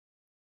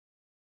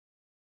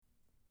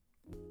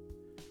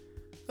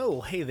Oh,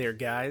 hey there,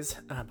 guys.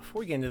 Before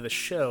we get into the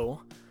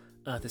show,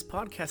 this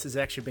podcast has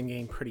actually been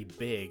getting pretty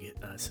big.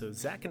 So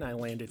Zach and I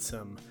landed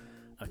some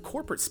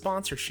corporate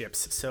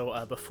sponsorships.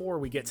 So before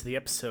we get to the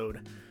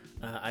episode,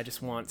 I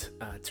just want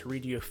to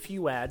read you a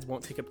few ads.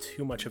 Won't take up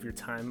too much of your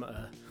time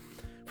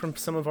from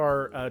some of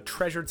our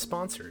treasured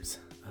sponsors.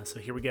 So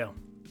here we go.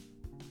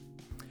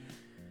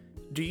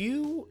 Do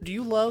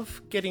you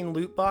love getting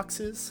loot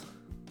boxes?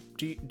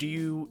 Do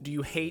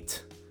you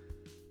hate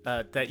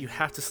that you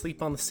have to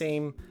sleep on the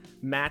same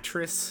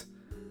mattress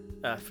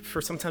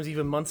for sometimes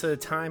even months at a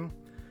time?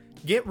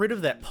 Get rid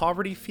of that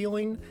poverty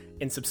feeling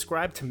and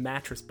subscribe to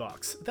Mattress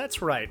Box.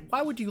 That's right.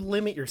 Why would you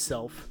limit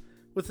yourself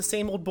with the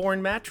same old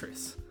boring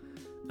mattress?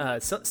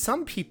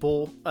 Some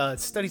people,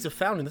 studies have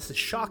found, and this is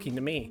shocking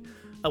to me,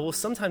 will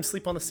sometimes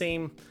sleep on the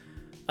same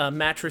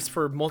mattress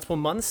for multiple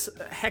months,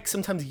 heck,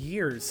 sometimes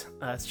years.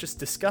 It's just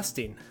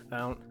disgusting.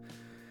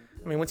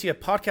 Once you have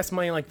podcast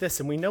money like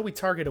this, and we know we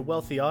target a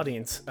wealthy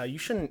audience, you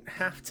shouldn't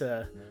have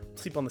to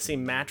sleep on the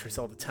same mattress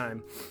all the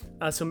time.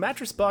 So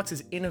Mattress Box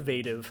is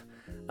innovative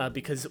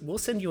because we'll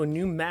send you a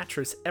new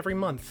mattress every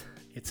month.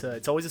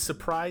 It's always a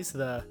surprise,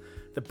 the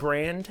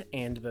brand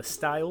and the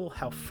style,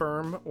 how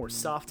firm or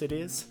soft it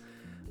is.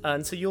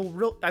 And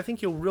so I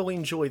think you'll really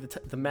enjoy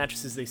the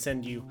mattresses they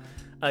send you.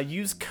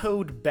 Use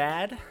code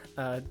BAD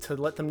to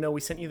let them know we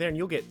sent you there, and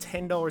you'll get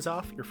 $10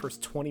 off your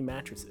first 20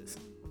 mattresses.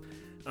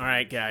 All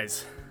right,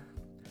 guys.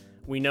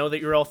 We know that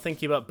you're all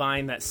thinking about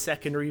buying that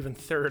second or even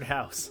third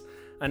house.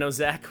 I know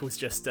Zach was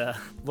just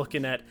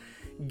looking at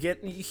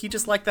he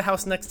just liked the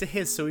house next to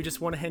his, so he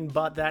just went ahead and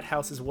bought that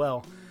house as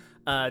well.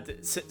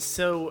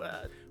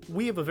 So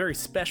we have a very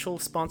special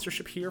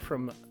sponsorship here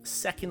from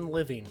Second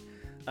Living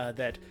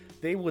that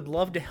they would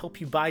love to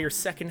help you buy your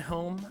second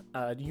home.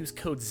 Use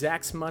code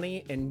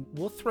ZachsMoney, and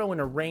we'll throw in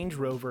a Range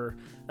Rover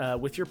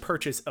with your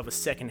purchase of a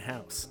second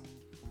house.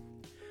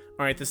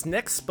 All right, this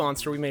next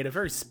sponsor we made a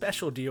very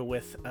special deal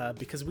with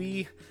because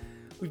we've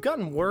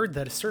gotten word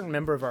that a certain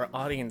member of our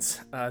audience,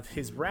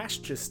 his rash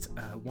just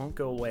won't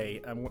go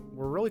away.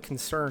 We're really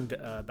concerned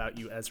about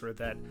you, Ezra,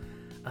 that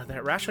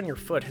rash on your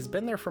foot has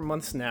been there for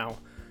months now.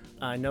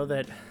 I know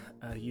that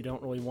you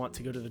don't really want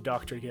to go to the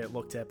doctor to get it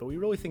looked at, but we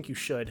really think you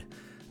should.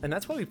 And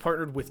that's why we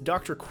partnered with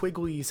Dr.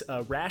 Quigley's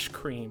rash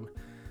cream.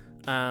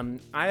 I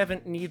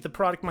haven't needed the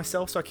product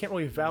myself, so I can't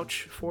really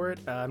vouch for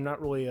it. I'm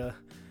not really a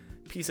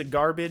piece of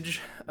garbage.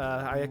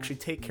 I actually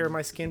take care of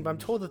my skin, but I'm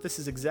told that this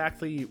is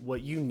exactly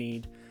what you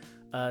need.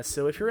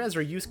 So if you're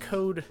Ezra, use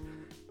code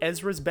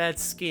Ezra's Bad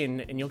Skin,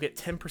 and you'll get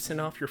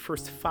 10% off your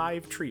first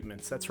 5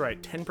 treatments. That's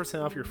right,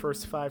 10% off your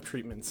first 5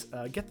 treatments.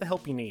 Get the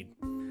help you need.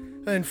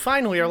 And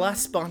finally, our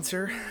last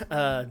sponsor.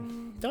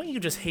 Don't you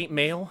just hate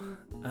mail?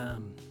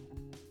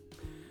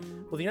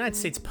 Well, the United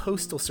States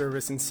Postal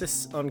Service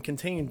insists on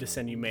continuing to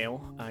send you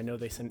mail. I know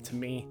they sent it to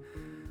me.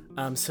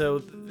 So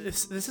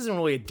this isn't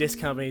really a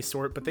discount of any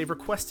sort, but they've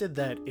requested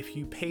that if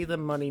you pay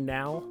them money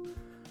now,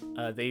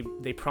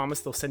 they promise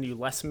they'll send you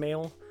less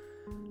mail.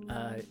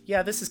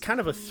 Yeah, this is kind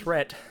of a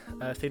threat.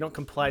 If they don't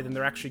comply, then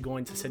they're actually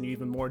going to send you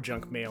even more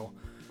junk mail.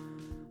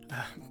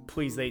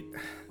 Please, they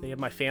have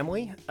my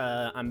family.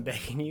 I'm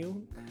begging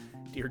you,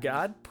 dear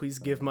God, please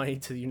give money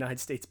to the United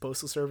States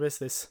Postal Service.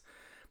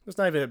 There's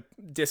not even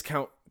a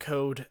discount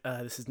code.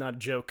 This is not a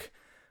joke.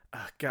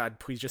 God,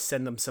 please just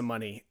send them some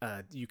money.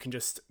 You can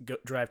just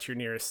drive to your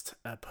nearest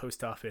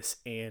post office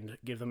and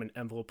give them an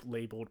envelope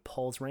labeled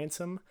Paul's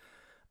Ransom,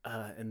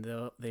 and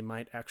they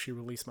might actually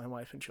release my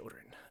wife and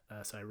children.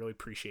 So I really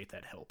appreciate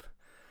that help.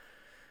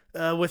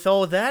 With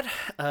all of that,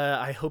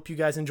 I hope you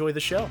guys enjoy the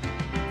show.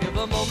 Give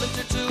a moment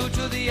or two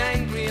to the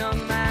angry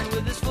young man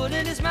with his foot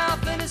in his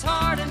mouth and his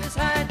heart in his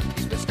hand.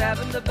 He's been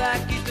stabbed in the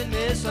back, he's been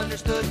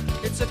misunderstood.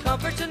 It's a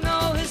comfort to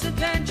know his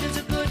intentions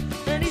are good.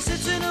 And he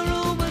sits in a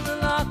room with a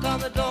lock on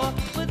the door,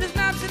 with his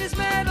maps and his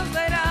medals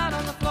laid out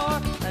on the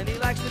floor. And he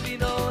likes to be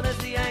known as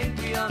the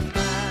angry young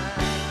man.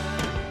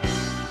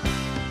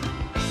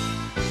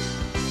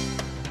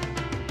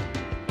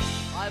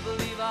 I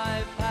believe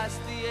I've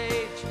passed the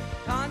age,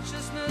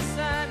 consciousness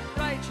and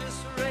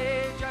righteous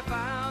rage. I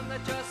found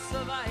that just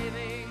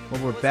surviving.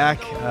 Well, we're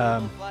back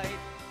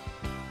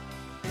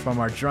from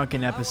our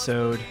drunken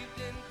episode.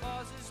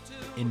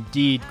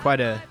 Indeed, quite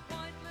a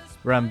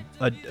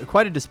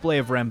display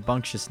of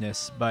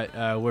rambunctiousness.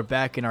 But we're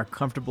back in our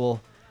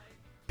comfortable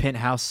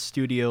penthouse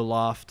studio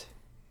loft.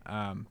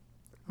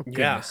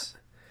 Goodness.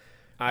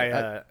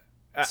 Yeah.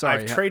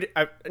 Sorry. I've traded.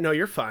 No,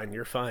 you're fine.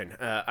 You're fine.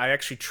 I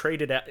actually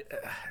traded out.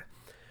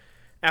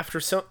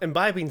 After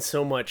imbibing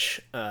so much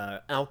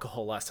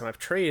alcohol last time, I've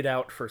traded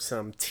out for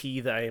some tea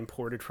that I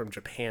imported from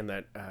Japan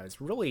that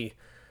is really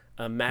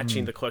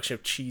matching the collection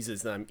of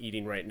cheeses that I'm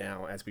eating right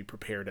now as we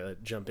prepare to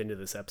jump into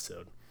this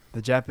episode.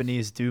 The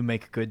Japanese do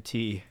make good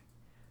tea.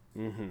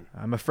 Mm-hmm.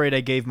 I'm afraid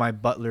I gave my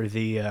butler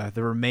the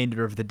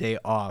remainder of the day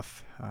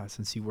off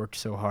since he worked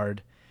so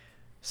hard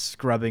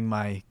scrubbing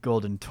my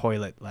golden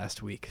toilet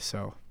last week.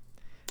 So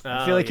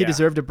I feel like he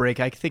deserved a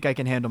break. I think I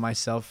can handle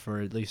myself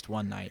for at least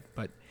one night,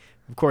 but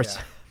of course,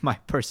 my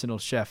personal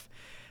chef,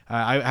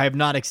 I have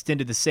not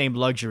extended the same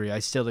luxury. I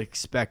still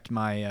expect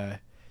my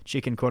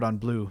chicken cordon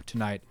bleu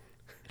tonight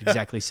at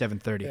exactly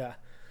 7:30.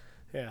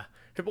 Yeah.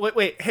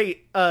 Wait,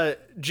 hey,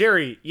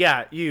 Jerry,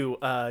 you,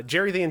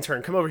 Jerry the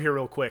intern, come over here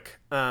real quick.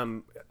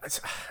 I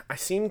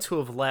seem to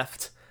have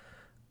left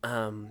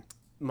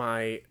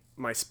my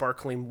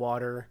sparkling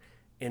water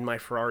in my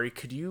Ferrari.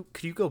 Could you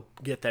go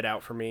get that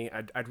out for me?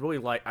 I'd really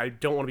like. I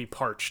don't want to be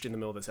parched in the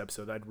middle of this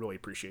episode. I'd really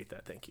appreciate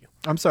that. Thank you.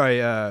 I'm sorry,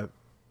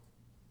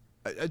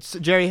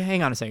 Jerry.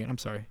 Hang on a second. I'm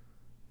sorry.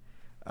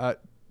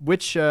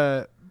 Which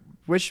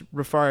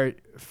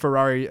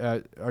Ferrari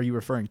are you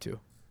referring to?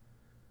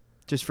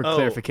 Just for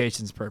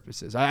clarification's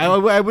purposes.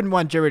 I wouldn't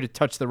want Jerry to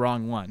touch the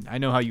wrong one. I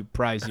know how you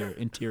prize your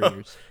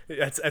interiors.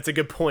 That's a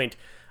good point.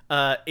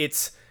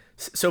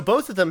 So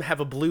both of them have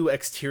a blue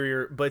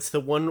exterior, but it's the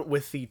one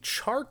with the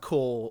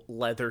charcoal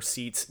leather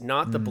seats,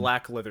 not the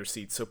black leather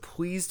seats. So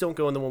please don't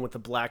go in the one with the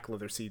black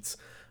leather seats,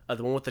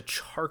 the one with the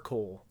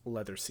charcoal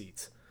leather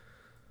seats.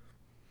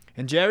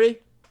 And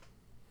Jerry?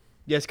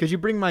 Yes, could you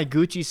bring my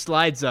Gucci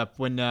slides up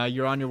when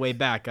you're on your way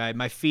back?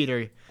 My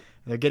feet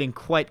they're getting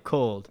quite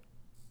cold.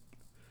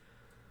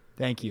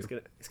 Thank you.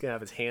 He's gonna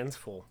have his hands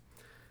full.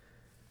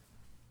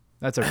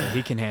 That's okay.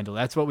 He can handle it.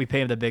 That's what we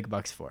pay him the big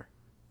bucks for.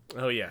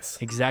 Oh, yes.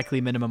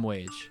 Exactly minimum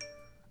wage.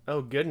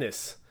 Oh,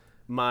 goodness.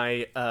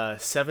 My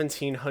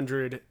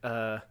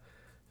 $1,700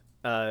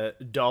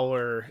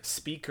 dollar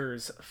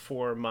speakers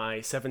for my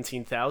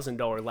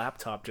 $17,000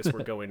 laptop just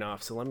were going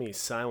off. So let me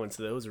silence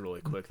those really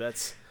quick.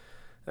 That's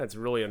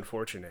really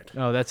unfortunate.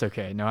 Oh, that's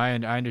okay. No, I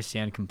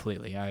understand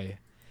completely.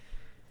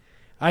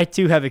 I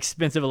too have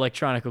expensive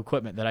electronic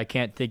equipment that I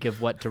can't think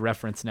of what to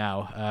reference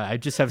now. I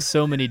just have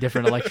so many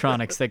different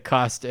electronics that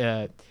cost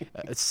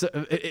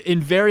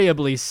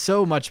invariably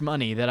so much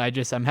money that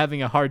I'm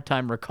having a hard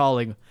time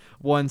recalling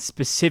one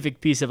specific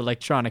piece of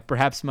electronic.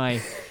 Perhaps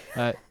my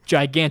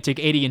gigantic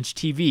 80-inch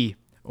TV,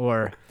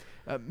 or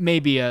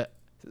maybe a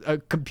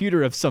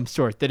computer of some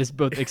sort that is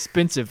both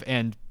expensive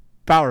and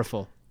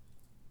powerful.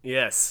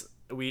 Yes,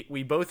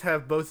 we both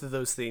have both of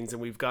those things,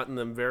 and we've gotten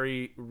them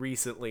very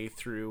recently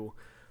through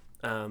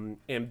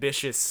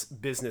ambitious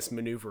business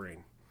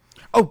maneuvering.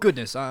 Oh,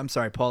 goodness. I'm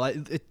sorry, Paul. As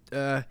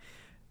a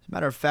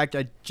matter of fact,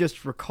 I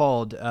just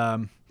recalled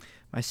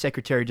my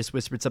secretary just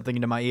whispered something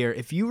into my ear.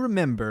 If you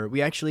remember,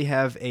 we actually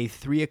have a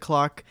 3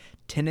 o'clock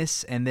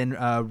tennis and then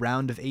a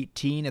round of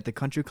 18 at the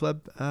country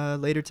club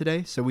later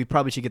today, so we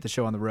probably should get the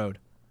show on the road.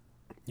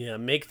 Yeah,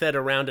 make that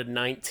a round of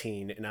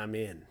 19 and I'm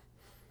in.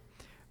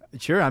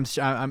 Sure, I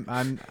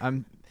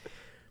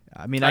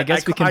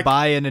guess we can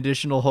buy an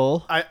additional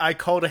hole. I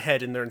called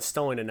ahead, and they're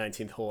installing a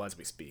 19th hole as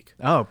we speak.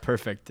 Oh,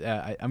 perfect.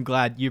 I'm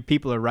glad you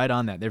people are right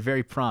on that. They're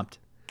very prompt.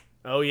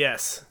 Oh,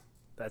 yes.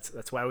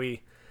 That's why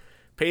we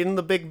paid them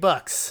the big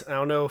bucks. I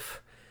don't know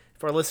if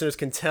our listeners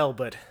can tell,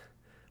 but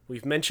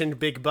we've mentioned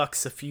big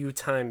bucks a few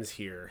times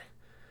here.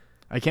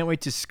 I can't wait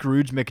to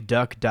Scrooge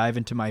McDuck dive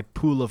into my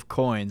pool of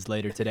coins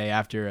later today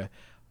after a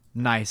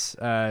nice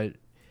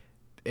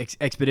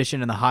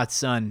expedition in the hot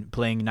sun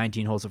playing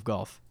 19 holes of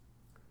golf.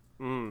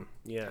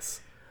 Yes.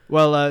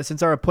 Well,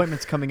 since our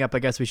appointment's coming up, I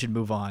guess we should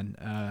move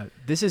on.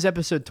 This is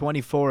episode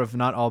 24 of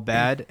Not All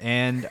Bad,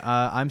 and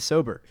I'm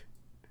sober.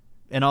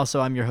 And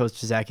also, I'm your host,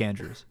 Zach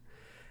Andrews.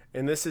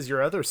 And this is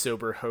your other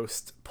sober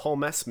host, Paul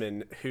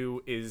Messman,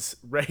 who is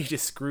ready to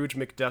Scrooge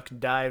McDuck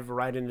dive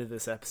right into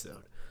this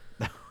episode.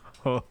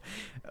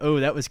 Oh,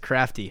 that was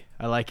crafty.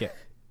 I like it.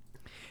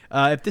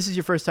 If this is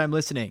your first time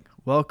listening,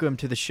 welcome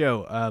to the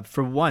show.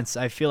 For once,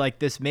 I feel like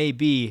this may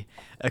be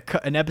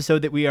an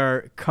episode that we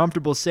are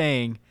comfortable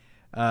saying.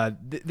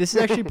 This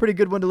is actually a pretty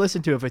good one to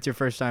listen to if it's your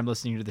first time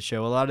listening to the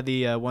show. A lot of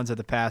the ones of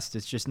the past,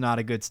 it's just not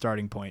a good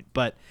starting point.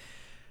 But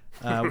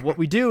what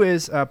we do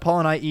is Paul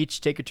and I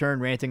each take a turn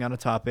ranting on a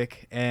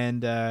topic,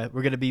 and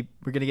we're gonna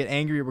get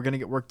angry, we're gonna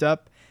get worked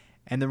up,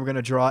 and then we're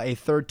gonna draw a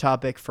third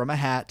topic from a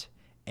hat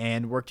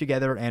and work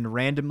together and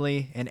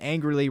randomly and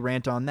angrily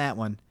rant on that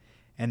one.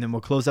 And then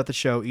we'll close out the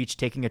show, each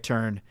taking a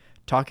turn,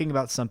 talking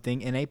about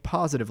something in a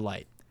positive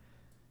light.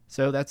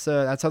 So that's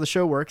how the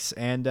show works,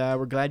 and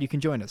we're glad you can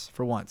join us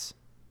for once.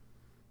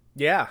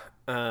 Yeah,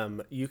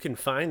 you can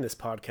find this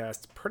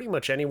podcast pretty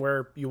much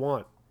anywhere you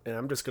want, and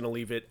I'm just going to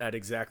leave it at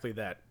exactly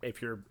that.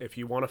 If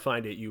you want to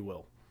find it, you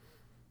will.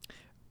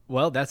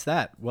 Well, that's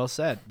that. Well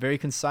said. Very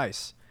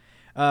concise.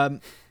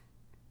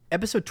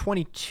 Episode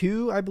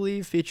 22, I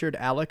believe, featured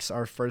Alex,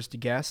 our first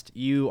guest.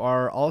 You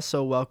are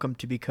also welcome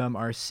to become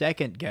our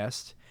second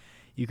guest.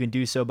 You can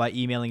do so by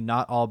emailing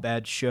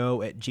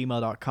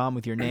notallbadshow@gmail.com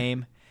with your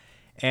name.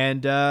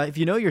 And if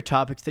you know your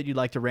topics that you'd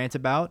like to rant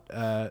about,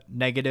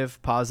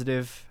 negative,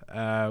 positive,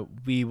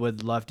 we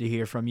would love to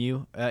hear from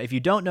you. If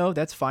you don't know,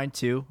 that's fine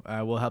too.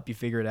 We'll help you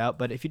figure it out.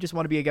 But if you just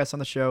want to be a guest on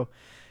the show,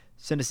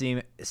 send us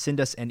an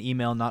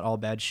email,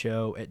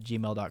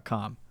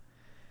 notallbadshow@gmail.com.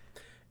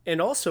 And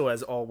also,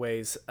 as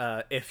always,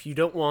 if you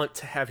don't want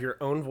to have your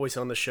own voice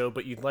on the show,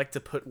 but you'd like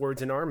to put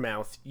words in our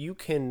mouth, you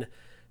can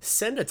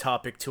send a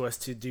topic to us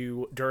to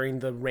do during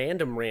the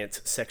random rant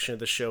section of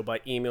the show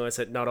by emailing us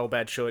at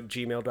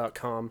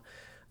notallbadshow@gmail.com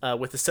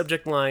with the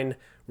subject line,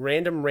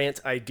 random rant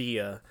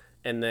idea,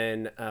 and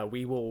then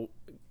we will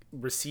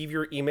receive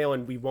your email,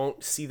 and we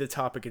won't see the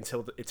topic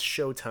until it's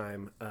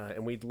showtime.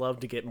 And we'd love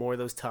to get more of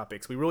those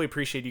topics. We really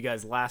appreciate you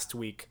guys last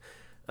week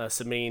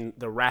submitting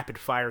the rapid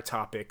fire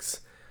topics.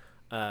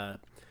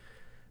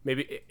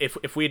 Maybe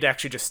if we'd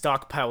actually just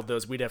stockpiled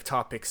those, we'd have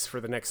topics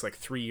for the next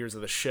 3 years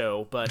of the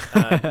show. But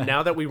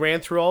now that we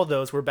ran through all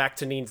those, we're back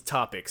to needing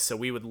topics. So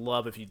we would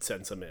love if you'd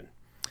send some in.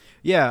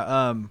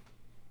 Yeah.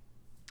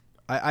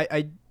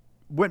 I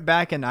went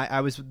back and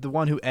I was the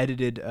one who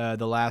edited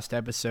the last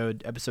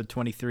episode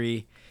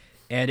 23,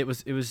 and it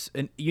was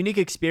a unique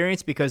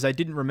experience because I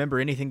didn't remember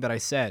anything that I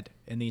said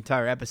in the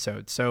entire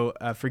episode. So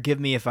forgive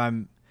me if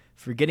I'm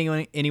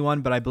forgetting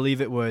anyone, but I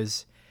believe it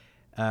was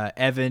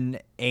Evan,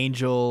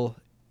 Angel,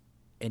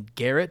 and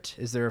Garrett.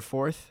 Is there a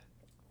fourth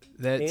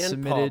that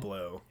submitted?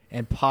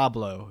 And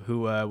Pablo,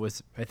 who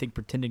was, I think,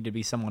 pretending to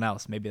be someone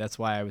else. Maybe that's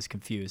why I was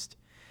confused.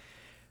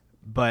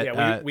 But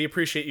yeah, we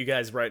appreciate you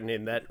guys writing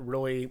in. That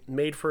really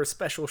made for a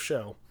special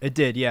show. It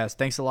did, yes.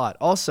 Thanks a lot.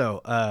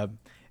 Also,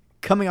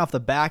 coming off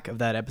the back of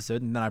that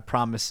episode, and then I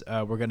promise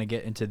we're going to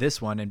get into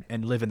this one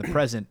and live in the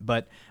present,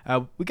 but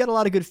we got a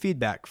lot of good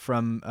feedback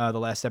from the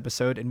last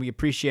episode, and we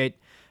appreciate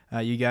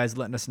you guys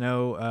letting us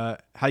know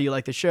how you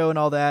like the show and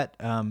all that.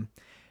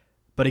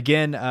 But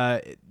again,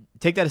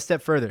 take that a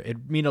step further.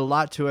 It'd mean a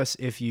lot to us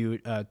if you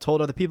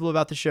told other people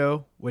about the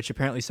show, which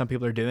apparently some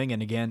people are doing.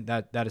 And again,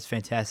 that is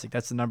fantastic.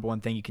 That's the number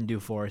one thing you can do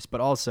for us.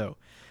 But also,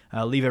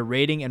 leave a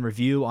rating and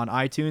review on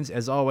iTunes.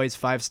 As always,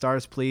 5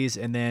 stars, please.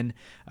 And then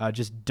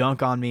just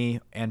dunk on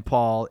me and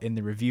Paul in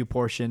the review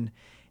portion.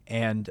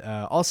 And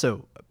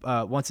also,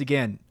 once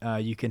again,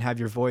 you can have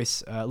your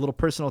voice, a little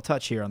personal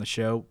touch here on the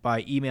show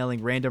by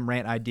emailing random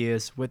rant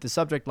ideas with the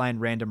subject line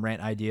random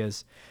rant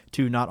ideas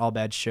to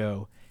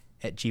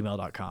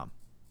notalbadshow@gmail.com.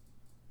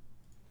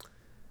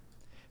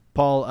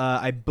 Paul,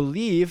 I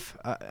believe,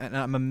 and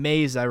I'm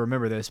amazed I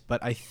remember this,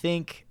 but I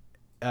think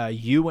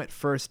you went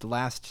first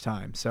last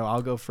time, so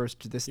I'll go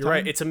first this time. You're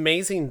right. It's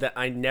amazing that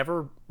I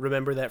never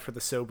remember that for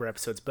the sober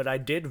episodes, but I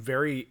did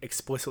very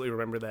explicitly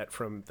remember that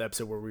from the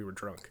episode where we were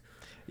drunk.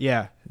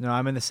 Yeah, no,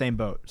 I'm in the same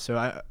boat.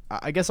 So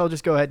I guess I'll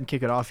just go ahead and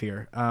kick it off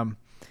here.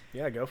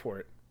 Yeah, go for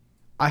it.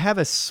 I have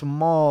a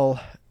small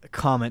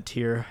comment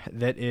here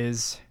that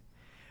is...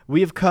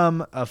 We have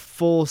come a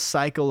full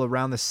cycle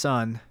around the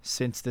sun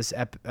since this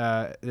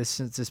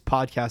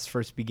podcast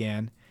first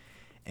began,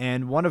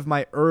 and one of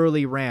my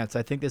early rants,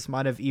 I think this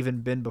might have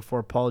even been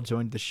before Paul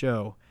joined the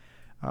show,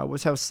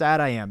 was how sad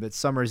I am that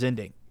summer's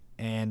ending,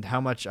 and how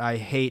much I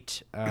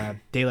hate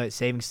daylight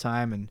savings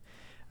time, and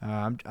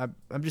I'm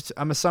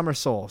a summer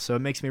soul, so it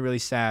makes me really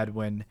sad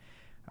when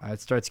it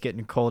starts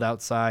getting cold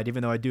outside,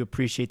 even though I do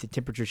appreciate the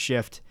temperature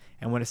shift,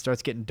 and when it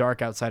starts getting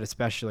dark outside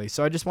especially.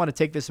 So I just want to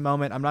take this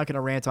moment. I'm not going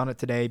to rant on it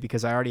today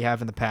because I already have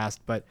in the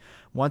past, but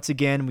once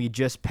again, we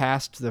just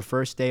passed the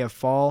first day of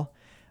fall.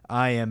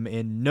 I am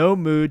in no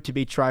mood to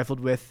be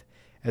trifled with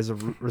as a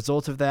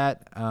result of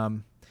that.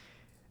 I'd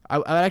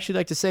actually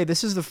like to say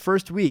this is the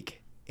first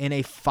week in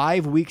a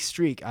 5-week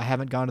streak I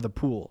haven't gone to the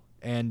pool,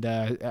 and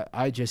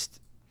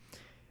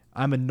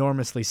I'm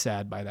enormously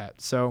sad by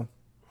that. So,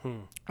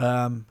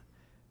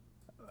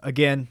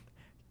 again,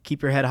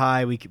 keep your head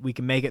high. We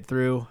can make it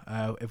through.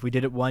 If we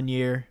did it 1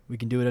 year, we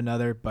can do it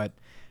another. But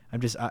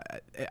I'm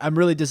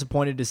really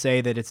disappointed to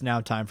say that it's now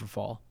time for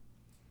fall.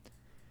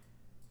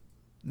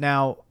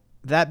 Now,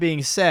 that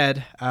being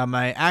said,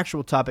 my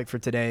actual topic for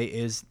today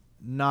is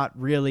not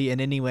really in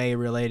any way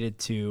related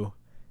to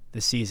the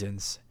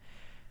seasons.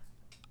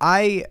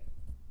 I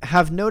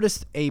have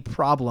noticed a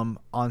problem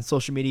on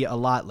social media a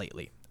lot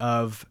lately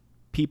of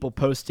people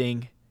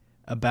posting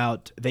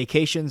about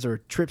vacations or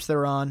trips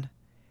they're on.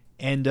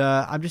 And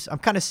I'm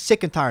kind of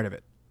sick and tired of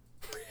it.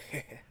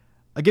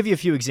 I'll give you a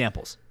few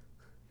examples.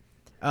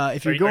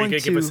 If you're going to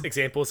give us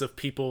examples of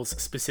people's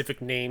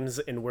specific names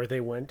and where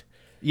they went?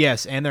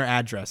 Yes, and their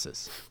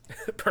addresses.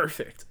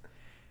 Perfect.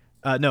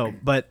 No,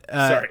 but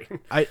sorry.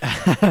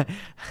 I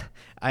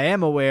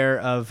am aware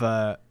of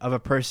a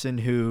person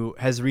who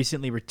has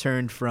recently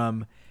returned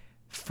from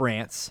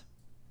France,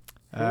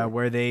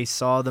 where they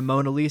saw the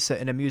Mona Lisa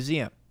in a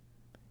museum.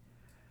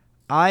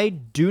 I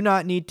do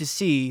not need to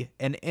see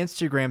an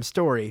Instagram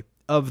story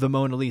of the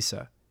Mona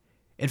Lisa.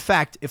 In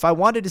fact, if I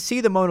wanted to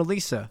see the Mona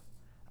Lisa,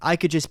 I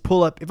could just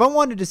pull up. If I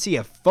wanted to see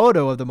a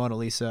photo of the Mona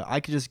Lisa, I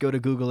could just go to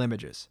Google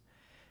Images.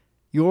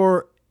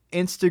 Your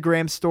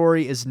Instagram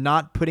story is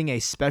not putting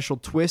a special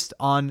twist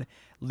on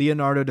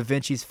Leonardo da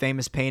Vinci's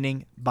famous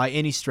painting by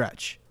any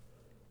stretch.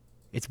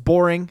 It's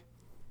boring,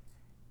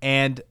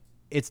 and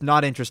it's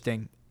not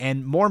interesting.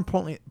 And more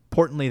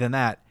importantly than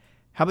that,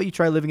 how about you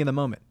try living in the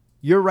moment?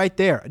 You're right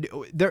there.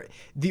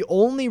 The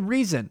only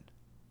reason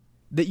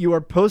that you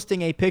are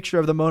posting a picture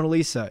of the Mona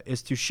Lisa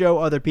is to show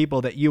other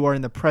people that you are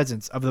in the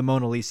presence of the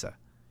Mona Lisa.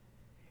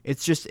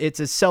 It's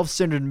a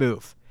self-centered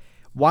move.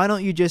 Why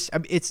don't you just...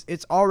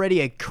 it's already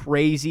a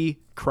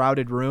crazy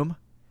crowded room.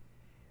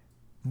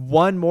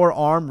 One more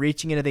arm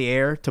reaching into the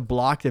air to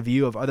block the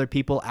view of other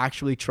people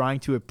actually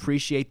trying to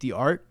appreciate the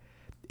art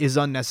is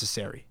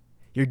unnecessary.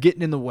 You're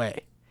getting in the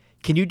way.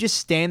 Can you just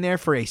stand there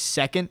for a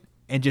second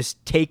and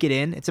just take it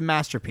in, it's a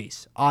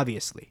masterpiece,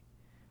 obviously.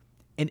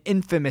 An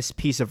infamous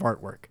piece of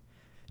artwork.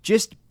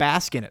 Just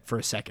bask in it for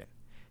a second.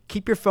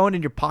 Keep your phone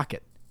in your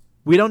pocket.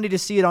 We don't need to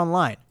see it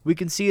online. We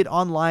can see it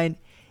online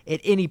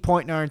at any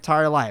point in our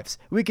entire lives.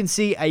 We can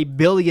see a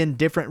billion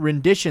different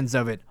renditions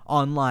of it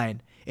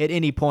online at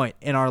any point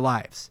in our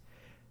lives.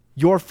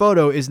 Your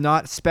photo is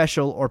not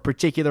special or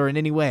particular in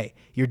any way.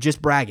 You're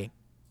just bragging.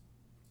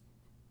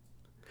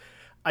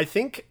 I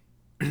think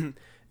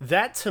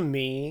that to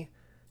me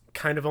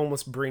kind of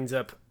almost brings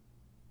up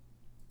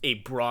a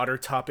broader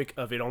topic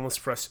of it almost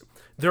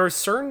there are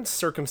certain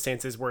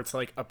circumstances where it's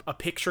like a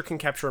picture can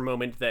capture a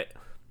moment that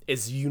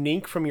is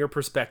unique from your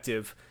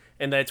perspective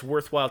and that it's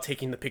worthwhile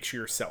taking the picture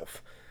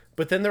yourself.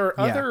 But then there are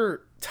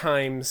other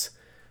times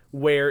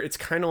where it's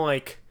kind of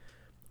like,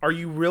 are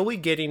you really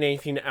getting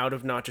anything out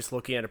of not just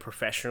looking at a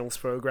professional's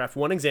photograph?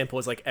 One example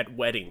is like at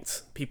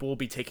weddings. People will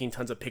be taking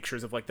tons of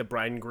pictures of like the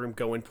bride and groom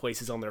going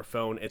places on their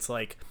phone. It's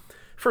like,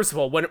 first of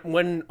all,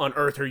 when on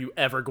earth are you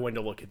ever going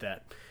to look at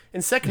that?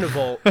 And second of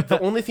all, the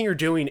only thing you're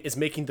doing is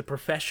making the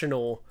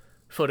professional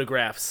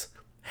photographs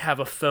have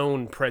a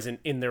phone present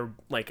in their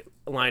like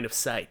line of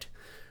sight.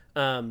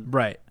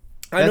 Right.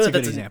 I know a good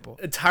that's example.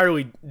 An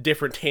entirely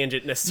different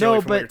tangent necessarily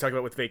from what you're talking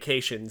about with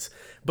vacations,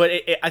 but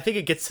I think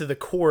it gets to the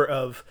core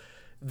of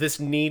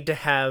this need to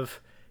have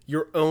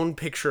your own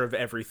picture of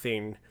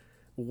everything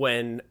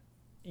when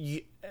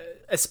you,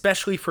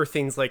 especially for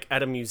things like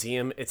at a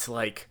museum, it's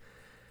like,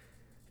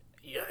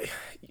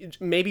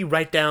 maybe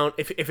write down,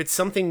 if it's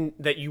something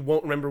that you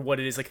won't remember what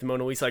it is, like the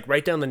Mona Lisa, like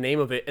write down the name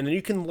of it and then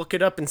you can look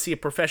it up and see a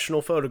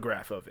professional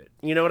photograph of it.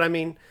 You know what I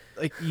mean?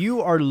 Like,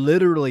 you are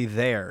literally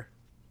there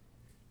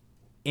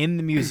in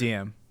the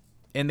museum,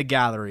 in the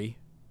gallery,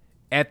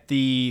 at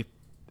the,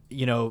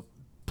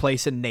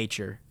 place in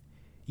nature.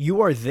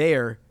 You are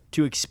there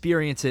to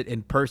experience it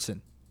in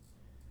person.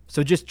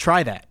 So just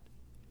try that.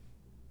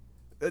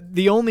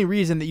 The only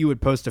reason that you would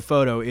post a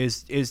photo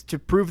is to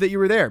prove that you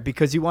were there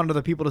because you want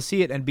other people to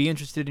see it and be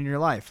interested in your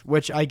life,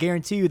 which I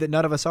guarantee you that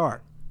none of us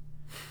are.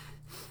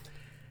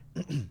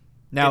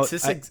 Now,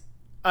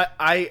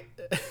 I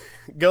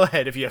go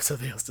ahead if you have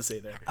something else to say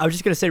there. I was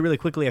just going to say really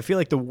quickly, I feel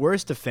like the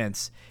worst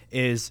offense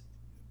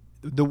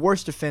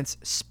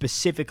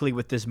specifically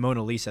with this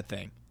Mona Lisa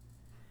thing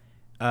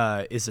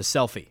is a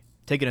selfie.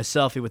 Taking a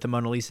selfie with the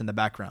Mona Lisa in the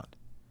background.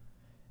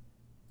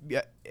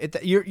 Yeah,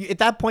 at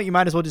that point, you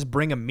might as well just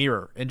bring a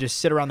mirror and just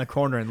sit around the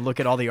corner and look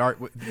at all the art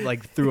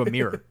like through a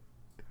mirror.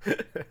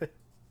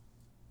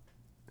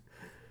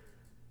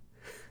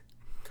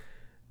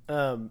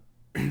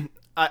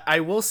 I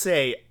will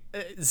say,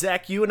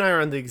 Zach, you and I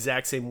are on the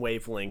exact same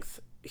wavelength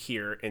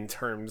here in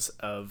terms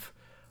of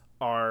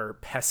our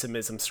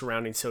pessimism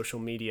surrounding social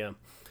media.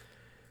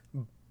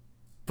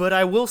 But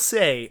I will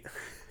say,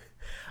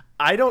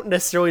 I don't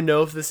necessarily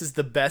know if this is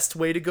the best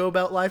way to go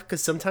about life,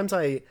 because sometimes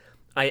I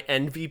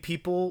envy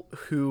people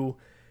who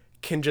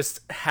can just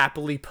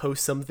happily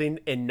post something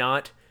and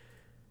not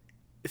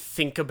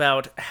think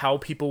about how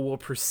people will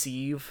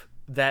perceive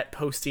that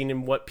posting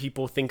and what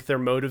people think their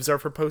motives are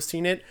for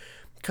posting it.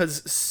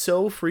 Because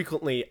so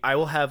frequently I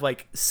will have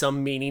like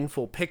some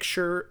meaningful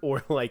picture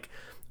or like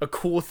a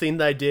cool thing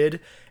that I did,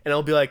 and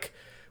I'll be like,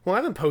 well, I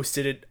haven't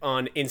posted it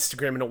on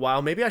Instagram in a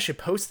while. Maybe I should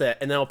post that.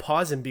 And then I'll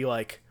pause and be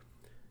like,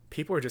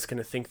 people are just going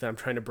to think that I'm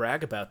trying to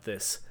brag about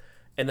this.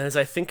 And then as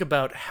I think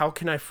about how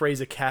can I phrase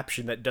a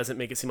caption that doesn't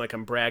make it seem like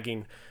I'm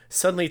bragging,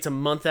 suddenly it's a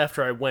month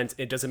after I went,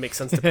 it doesn't make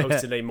sense to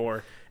post it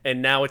anymore.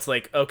 And now it's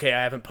like, okay,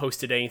 I haven't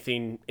posted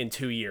anything in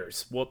 2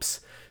 years. Whoops.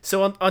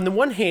 So on the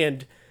one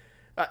hand,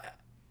 I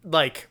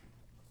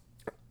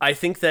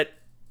think that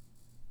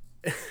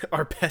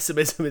our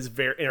pessimism is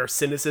and our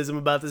cynicism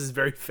about this is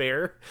very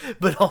fair,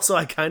 but also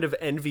I kind of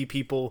envy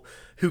people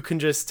who can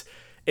just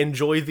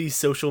enjoy these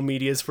social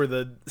medias for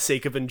the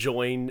sake of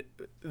enjoying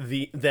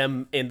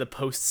them and the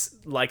posts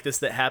like this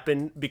that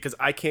happen, because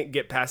I can't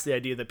get past the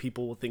idea that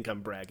people will think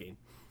I'm bragging.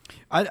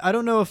 I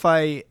don't know if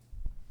I'm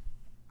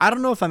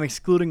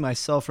excluding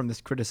myself from this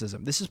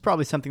criticism. This is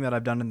probably something that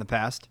I've done in the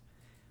past,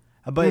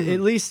 but at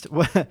least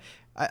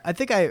I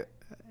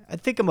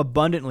think I'm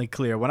abundantly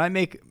clear when I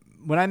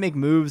make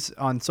moves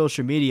on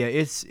social media.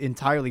 It's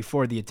entirely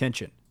for the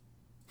attention.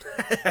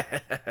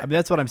 I mean,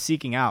 that's what I'm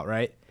seeking out,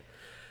 right?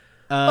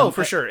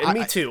 For sure. And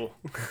me too.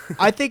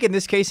 I think in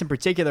this case in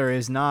particular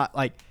is not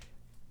like,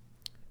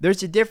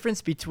 there's a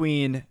difference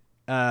between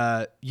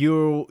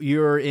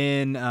you're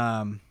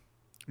in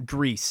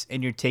Greece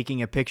and you're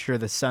taking a picture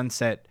of the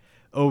sunset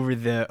over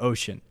the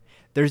ocean.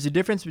 There's a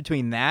difference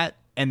between that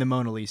and the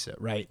Mona Lisa,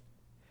 right?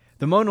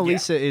 The Mona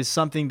Lisa is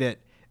something that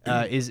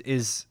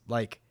is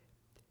like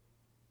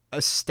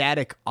a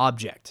static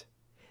object.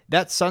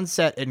 That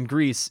sunset in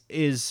Greece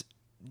is,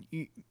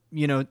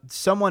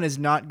 someone is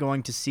not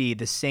going to see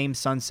the same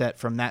sunset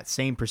from that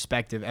same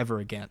perspective ever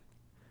again.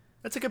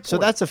 That's a good point. So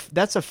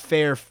that's a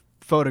fair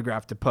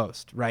photograph to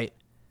post, right?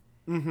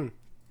 Mm-hmm.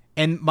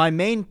 And my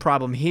main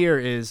problem here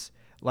is,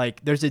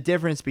 like, there's a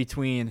difference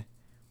between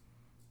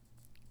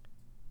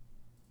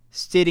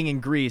sitting in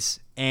Greece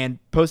and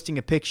posting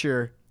a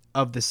picture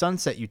of the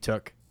sunset you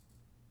took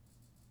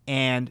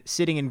and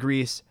sitting in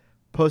Greece,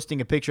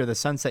 posting a picture of the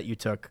sunset you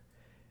took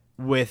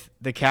with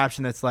the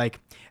caption that's like,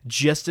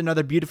 just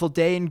another beautiful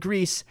day in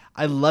Greece.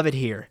 I love it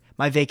here.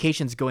 My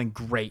vacation's going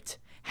great.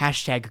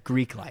 Hashtag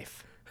Greek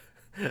life.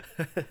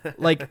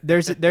 Like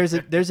there's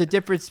a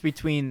difference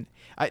between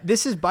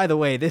this is, by the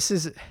way, this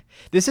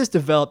has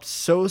developed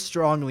so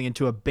strongly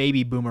into a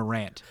baby boomer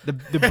rant.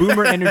 The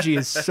boomer energy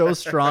is so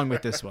strong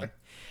with this one.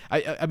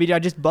 I mean, I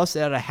just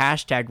busted out a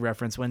hashtag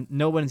reference when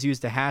no one's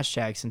used a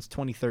hashtag since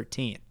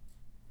 2013.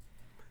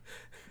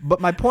 But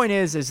my point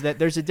is that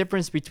there's a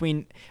difference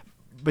between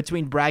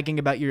bragging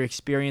about your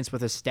experience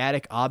with a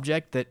static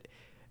object that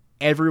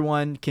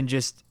everyone can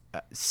just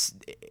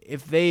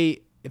if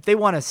they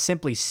want to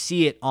simply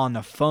see it on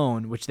the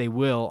phone, which they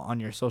will on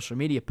your social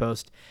media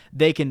post,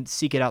 they can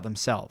seek it out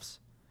themselves.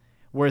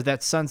 Whereas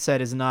that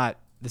sunset is not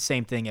the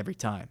same thing every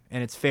time.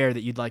 And it's fair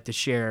that you'd like to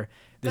share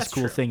this That's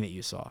cool true. thing that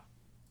you saw.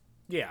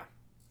 Yeah,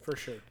 for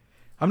sure.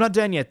 I'm not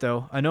done yet,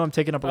 though. I know I'm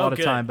taking up a lot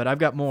of time, but I've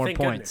got more Thank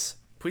points. Goodness.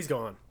 Please go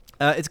on.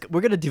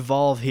 We're going to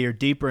devolve here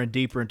deeper and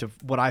deeper into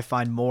what I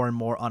find more and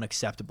more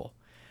unacceptable.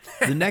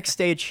 The next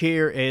stage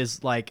here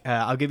is like,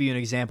 I'll give you an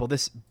example.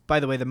 This, by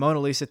the way, the Mona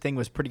Lisa thing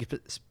was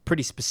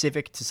pretty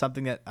specific to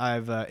something that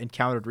I've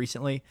encountered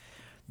recently.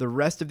 The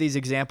rest of these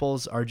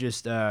examples are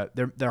just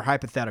they're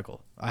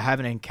hypothetical. I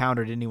haven't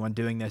encountered anyone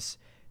doing this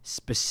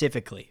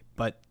specifically,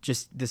 but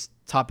just this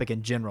topic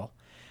in general.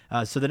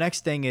 So the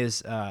next thing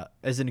is,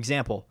 as an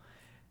example,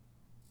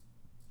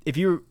 if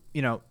you're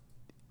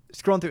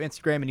scrolling through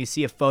Instagram and you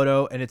see a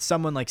photo and it's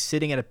someone like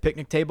sitting at a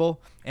picnic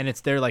table and it's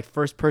their like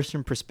first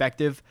person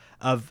perspective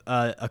of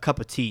a cup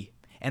of tea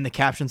and the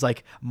caption's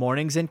like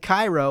mornings in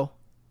Cairo.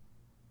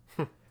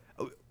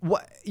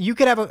 What you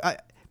could have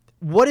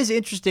what is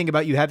interesting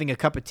about you having a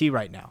cup of tea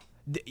right now?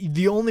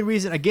 The only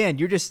reason, again,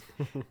 you're just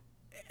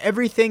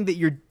everything that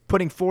you're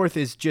putting forth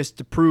is just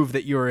to prove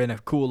that you're in a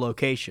cool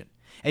location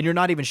and you're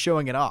not even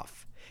showing it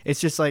off.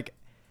 It's just like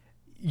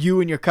you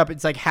and your cup.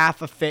 It's like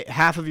half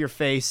of your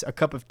face, a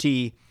cup of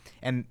tea,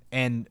 and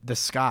the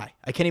sky.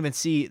 I can't even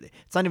see.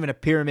 It's not even a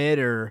pyramid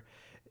or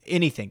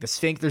anything. The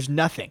Sphinx. There's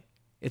nothing.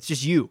 It's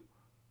just you.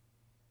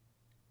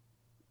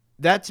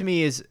 That to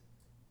me is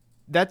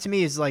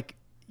like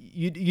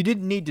you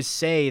didn't need to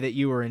say that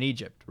you were in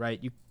Egypt,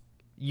 right?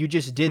 You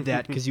just did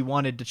that because you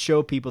wanted to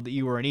show people that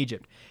you were in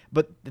Egypt.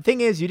 But the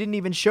thing is, you didn't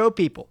even show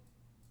people.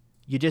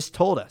 You just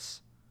told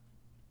us.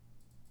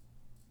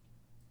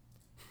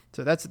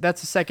 So that's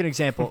the second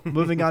example.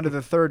 Moving on to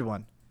the third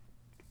one,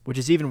 which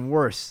is even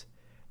worse.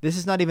 This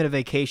is not even a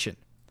vacation.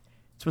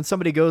 It's when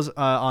somebody goes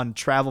on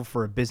travel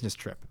for a business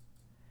trip.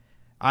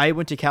 I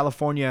went to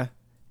California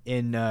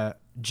in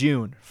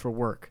June for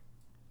work,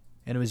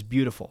 and it was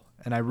beautiful,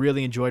 and I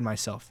really enjoyed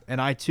myself.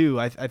 And I, too,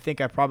 I think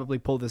I probably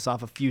pulled this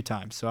off a few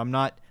times, so I'm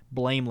not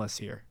blameless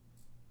here.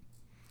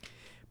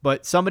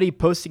 But somebody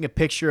posting a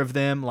picture of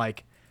them,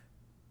 like,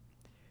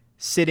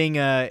 sitting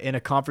in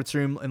a conference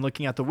room and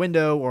looking out the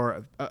window,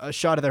 or a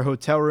shot of their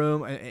hotel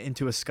room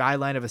into a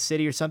skyline of a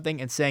city or something,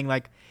 and saying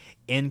like,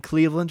 in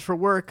Cleveland for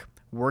work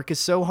is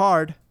so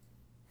hard.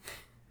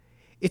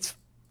 It's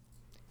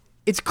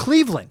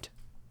Cleveland.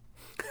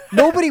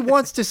 Nobody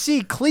wants to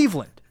see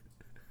Cleveland.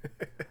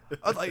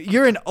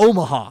 You're in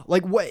Omaha.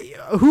 Like, what?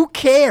 Who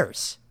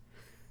cares?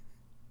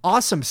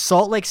 Awesome.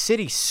 Salt Lake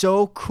City,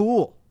 so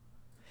cool.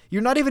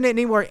 You're not even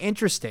anywhere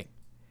interesting.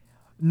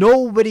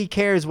 Nobody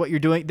cares what you're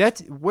doing.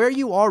 That's where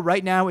you are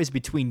right now, is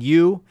between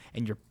you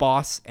and your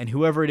boss and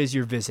whoever it is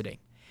you're visiting.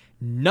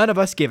 None of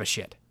us give a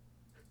shit.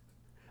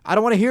 I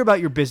don't want to hear about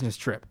your business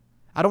trip.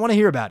 I don't want to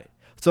hear about it.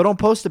 So don't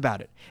post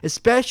about it,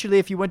 especially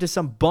if you went to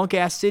some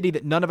bunk-ass city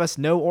that none of us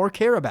know or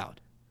care about.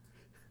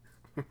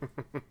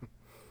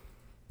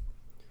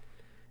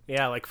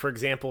 Yeah, like, for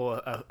example,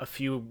 a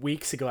few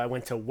weeks ago, I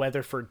went to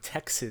Weatherford,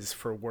 Texas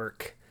for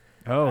work.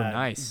 Oh,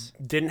 nice.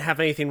 Didn't have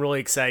anything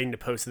really exciting to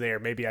post there.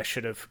 Maybe I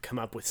should have come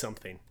up with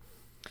something.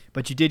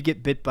 But you did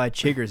get bit by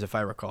chiggers, if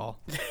I recall.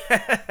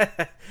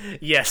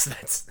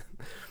 Yes,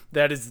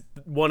 that is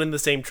one in the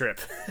same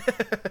trip.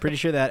 Pretty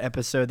sure that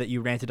episode that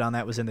you ranted on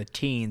that was in the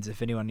teens,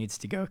 if anyone needs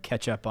to go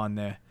catch up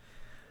on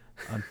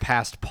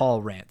past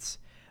Paul rants.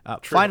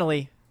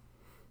 Finally,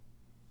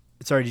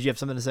 sorry, did you have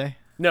something to say?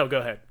 No, go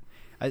ahead.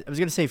 I was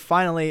going to say,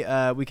 finally,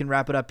 we can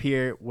wrap it up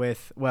here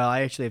with, well,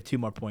 I actually have two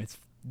more points.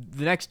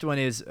 The next one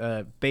is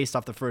based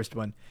off the first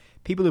one.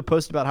 People who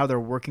post about how they're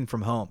working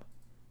from home.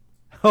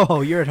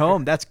 Oh, you're at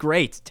home? That's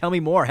great. Tell me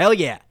more. Hell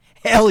yeah.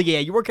 Hell yeah.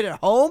 You're working at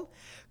home?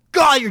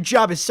 God, your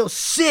job is so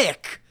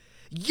sick.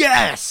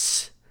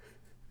 Yes.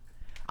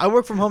 I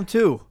work from home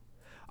too,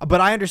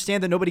 but I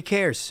understand that nobody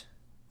cares.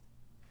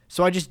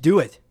 So I just do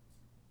it.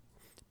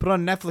 Put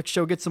on a Netflix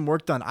show, get some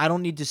work done. I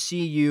don't need to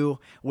see you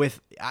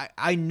with,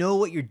 I know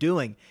what you're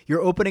doing.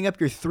 You're opening up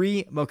your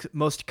three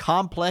most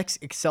complex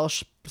Excel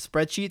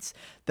spreadsheets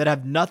that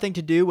have nothing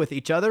to do with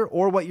each other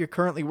or what you're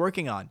currently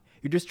working on.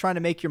 You're just trying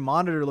to make your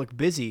monitor look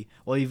busy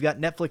while you've got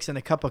Netflix and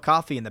a cup of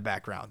coffee in the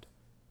background.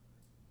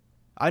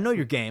 I know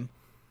your game.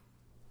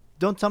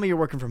 Don't tell me you're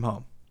working from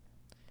home.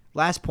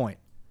 Last point.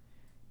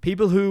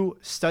 People who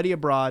study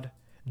abroad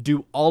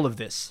do all of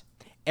this,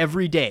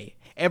 every day.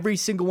 Every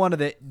single one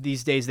of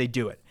these days they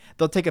do it.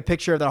 They'll take a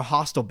picture of their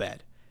hostel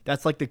bed.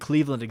 That's like the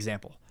Cleveland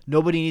example.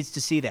 Nobody needs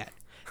to see that.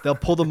 They'll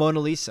pull the Mona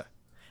Lisa.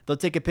 They'll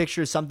take a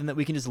picture of something that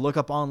we can just look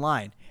up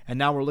online. And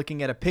now we're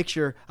looking at a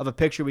picture of a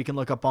picture we can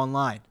look up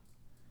online.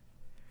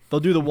 They'll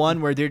do the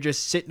one where they're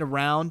just sitting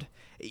around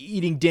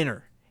eating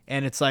dinner.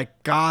 And it's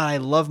like, God, I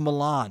love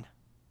Milan.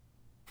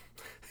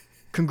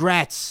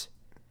 Congrats.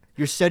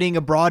 You're studying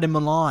abroad in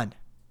Milan.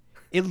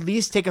 At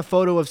least take a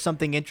photo of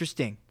something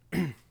interesting.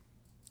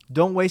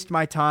 Don't waste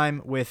my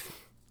time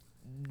with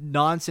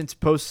nonsense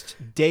posts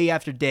day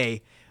after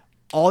day.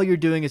 All you're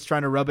doing is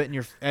trying to rub it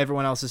in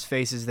everyone else's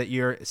faces that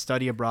you're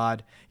study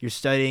abroad. You're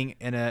studying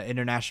in an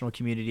international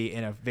community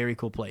in a very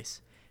cool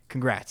place.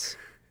 Congrats.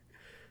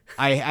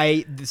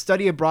 The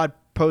study abroad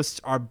posts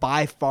are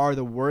by far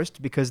the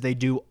worst because they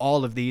do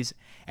all of these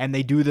and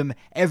they do them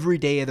every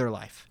day of their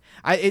life.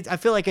 I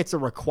feel like it's a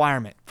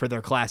requirement for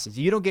their classes.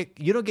 You don't get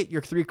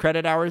your 3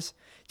 credit hours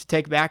to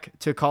take back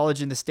to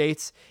college in the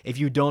States if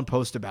you don't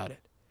post about it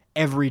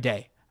every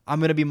day. I'm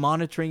going to be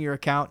monitoring your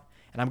account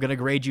and I'm going to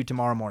grade you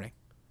tomorrow morning.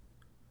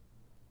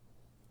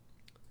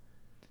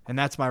 And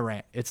that's my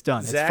rant. It's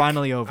done. Zach, it's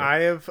finally over. I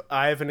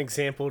have an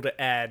example to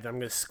add. I'm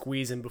going to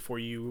squeeze in before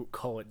you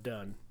call it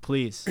done.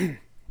 Please.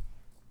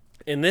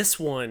 And this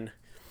one,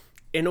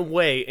 in a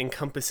way,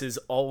 encompasses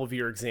all of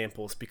your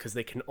examples because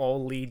they can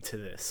all lead to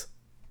this.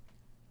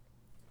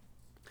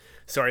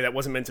 Sorry, that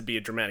wasn't meant to be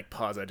a dramatic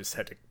pause. I just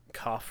had to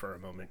cough for a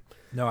moment.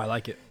 No, I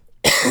like it.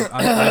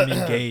 I'm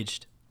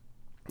engaged.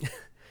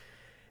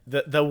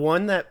 The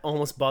one that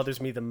almost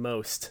bothers me the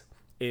most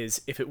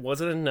is if it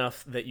wasn't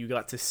enough that you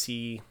got to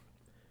see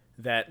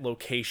that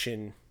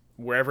location,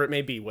 wherever it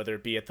may be, whether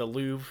it be at the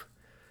Louvre,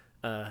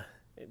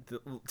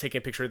 taking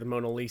a picture of the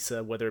Mona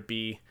Lisa, whether it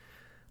be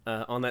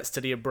on that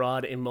study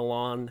abroad in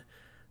Milan,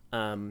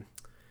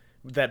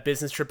 that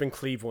business trip in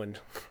Cleveland.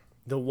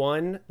 The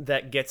one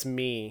that gets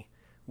me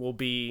will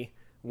be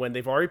when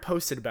they've already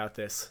posted about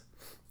this.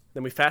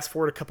 Then we fast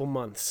forward a couple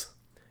months.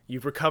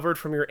 You've recovered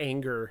from your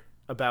anger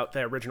about the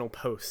original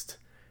post.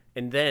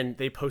 And then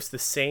they post the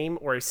same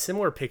or a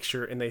similar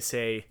picture and they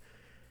say,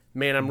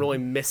 man, I'm really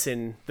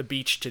missing the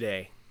beach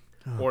today.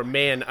 Or,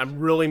 man, I'm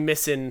really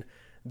missing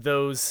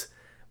those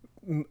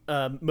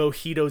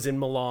mojitos in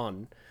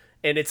Milan.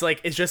 And it's like,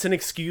 it's just an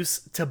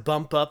excuse to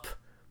bump up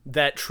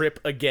that trip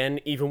again,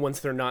 even once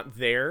they're not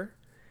there.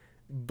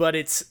 But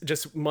it's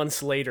just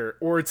months later.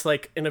 Or it's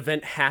like an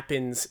event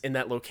happens in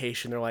that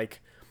location. They're like,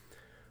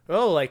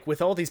 oh, like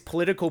with all these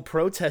political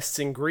protests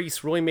in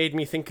Greece really made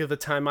me think of the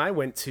time I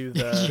went to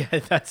the... Yeah,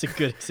 that's a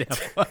good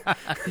example.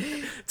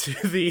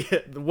 to the...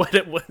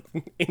 What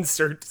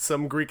insert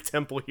some Greek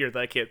temple here that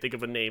I can't think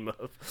of a name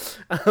of.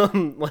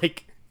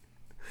 Like,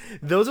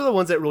 those are the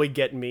ones that really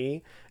get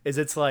me, is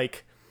it's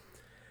like...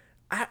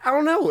 I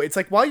don't know. It's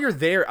like, while you're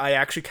there, I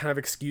actually kind of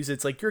excuse it.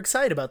 It's like, you're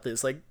excited about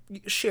this. Like,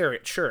 share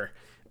it, sure.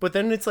 But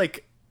then it's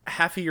like,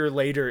 half a year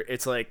later,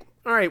 it's like,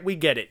 all right, we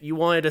get it. You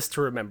wanted us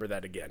to remember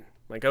that again.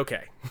 Like,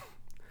 okay.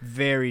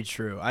 Very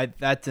true.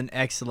 That's an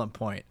excellent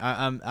point.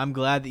 I'm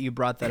glad that you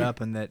brought that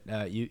up and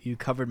that you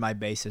covered my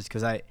bases,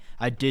 because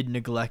I did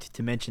neglect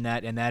to mention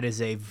that, and that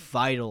is a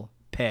vital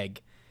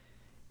peg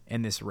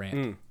in this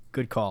rant.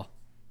 Good call.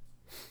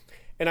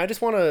 And I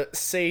just want to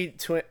say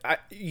to it,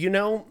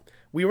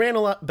 we ran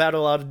about a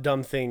lot of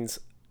dumb things.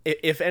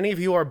 If any of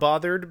you are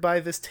bothered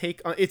by this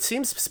take, it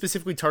seems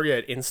specifically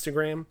targeted at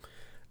Instagram.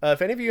 If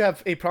any of you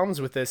have any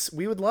problems with this,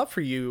 we would love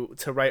for you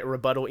to write a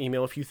rebuttal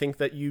email if you think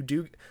that you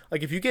do.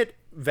 Like, if you get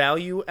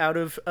value out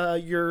of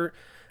your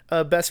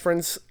best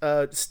friend's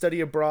study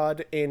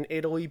abroad in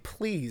Italy,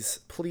 please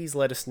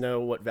let us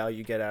know what value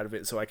you get out of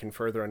it so I can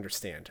further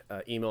understand.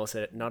 Email us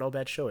at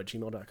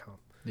notallbadshow@gmail.com.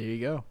 There you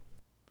go.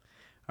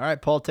 All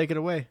right, Paul, take it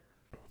away.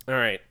 All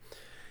right.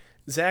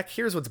 Zach,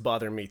 here's what's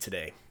bothering me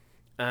today.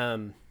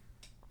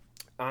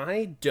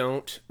 I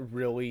don't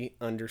really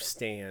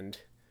understand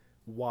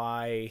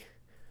why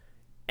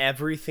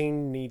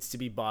everything needs to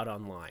be bought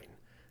online.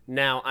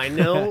 Now, I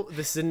know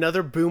this is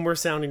another boomer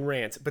sounding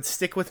rant, but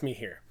stick with me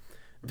here.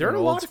 There are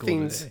a lot of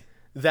things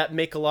that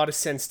make a lot of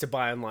sense to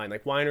buy online.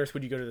 Like, why on earth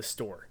would you go to the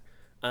store?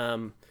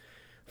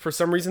 For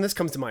some reason, this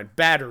comes to mind.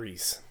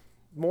 Batteries,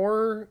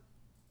 more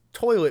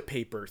toilet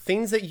paper,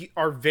 things that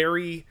are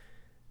very,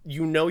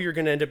 you're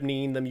going to end up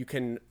needing them. You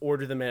can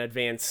order them in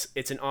advance.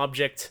 It's an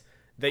object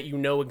that you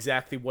know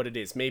exactly what it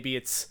is. Maybe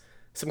it's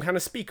some kind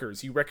of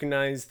speakers. You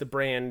recognize the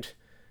brand.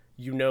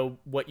 You know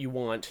what you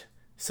want,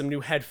 some new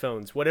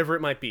headphones, whatever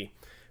it might be.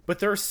 But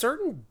there are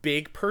certain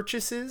big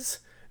purchases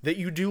that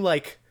you do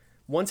like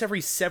once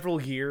every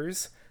several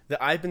years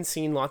that I've been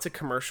seeing lots of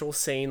commercials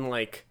saying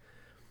like,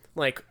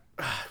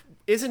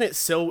 isn't it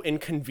so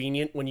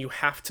inconvenient when you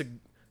have to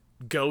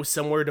go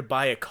somewhere to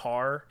buy a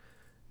car?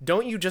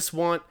 Don't you just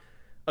want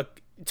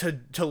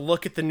to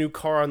look at the new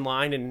car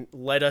online and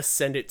let us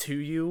send it to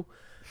you?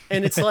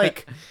 And it's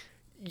like,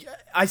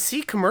 I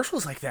see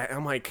commercials like that and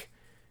I'm like,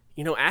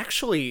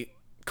 actually,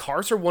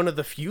 cars are one of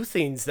the few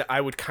things that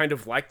I would kind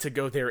of like to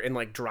go there and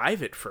like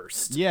drive it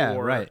first. Yeah,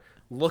 or right.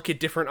 Look at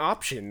different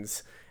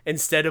options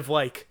instead of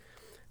like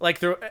Like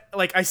they're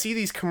like I see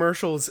these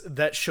commercials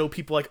that show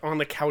people like on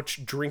the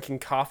couch drinking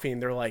coffee,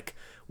 and they're like,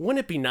 "Wouldn't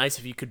it be nice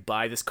if you could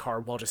buy this car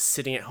while just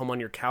sitting at home on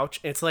your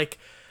couch?" And it's like,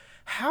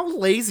 how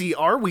lazy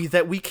are we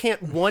that we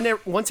can't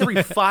once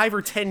every 5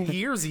 or 10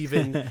 years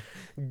even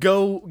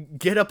go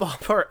get up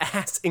off our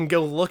ass and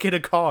go look at a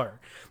car?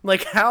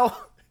 Like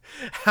how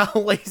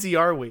lazy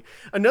are we?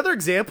 Another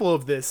example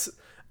of this,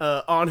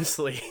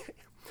 honestly,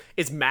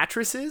 is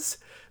mattresses,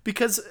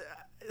 because.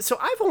 So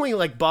I've only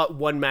like bought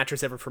one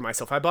mattress ever for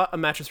myself. I bought a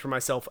mattress for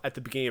myself at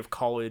the beginning of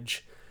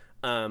college.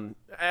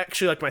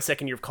 Actually, like my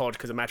second year of college,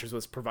 because a mattress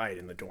was provided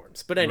in the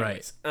dorms. But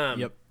anyways,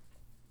 Yep.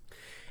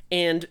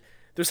 And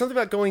there's something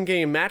about going and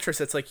getting a mattress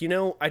that's like,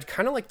 I'd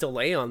kind of like to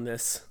lay on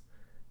this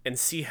and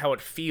see how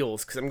it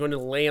feels, because I'm going to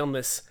lay on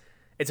this.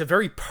 It's a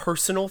very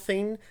personal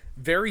thing,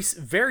 very,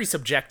 very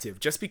subjective.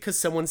 Just because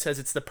someone says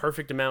it's the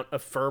perfect amount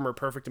of firm or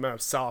perfect amount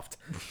of soft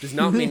does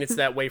not mean it's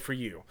that way for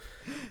you.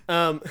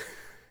 Well,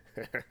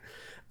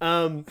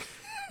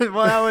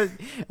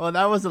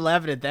 I wasn't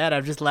laughing at that.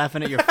 I'm just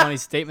laughing at your funny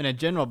statement in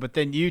general. But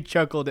then you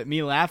chuckled at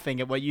me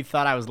laughing at what you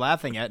thought I was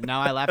laughing at, and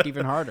now I laughed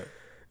even harder.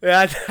 Yeah,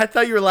 I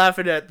thought you were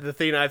laughing at the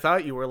thing I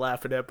thought you were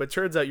laughing at, but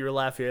turns out you were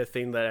laughing at a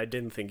thing that I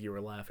didn't think you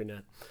were laughing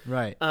at.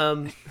 Right.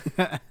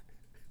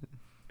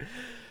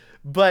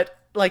 But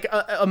like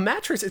a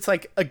mattress, it's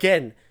like,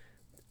 again,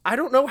 I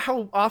don't know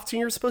how often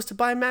you're supposed to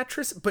buy a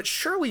mattress, but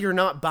surely you're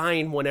not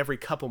buying one every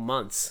couple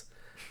months.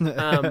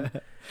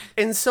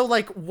 And so,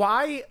 like,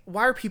 why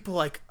are people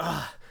like,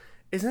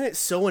 isn't it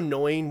so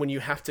annoying when you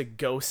have to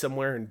go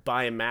somewhere and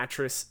buy a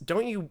mattress?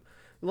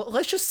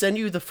 Let's just send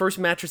you the first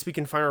mattress we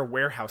can find in our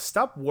warehouse.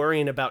 Stop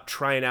worrying about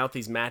trying out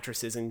these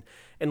mattresses and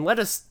let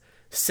us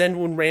send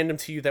one random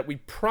to you that we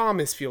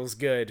promise feels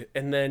good,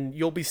 and then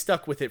you'll be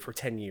stuck with it for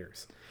 10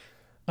 years.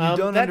 You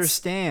don't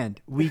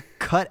understand. We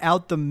cut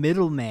out the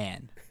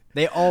middleman.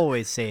 They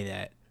always say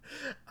that.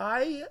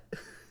 I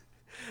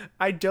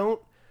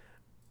don't...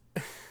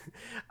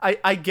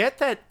 I get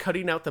that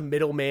cutting out the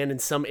middleman in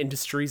some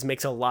industries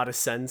makes a lot of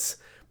sense,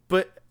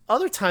 but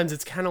other times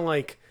it's kind of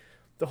like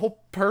the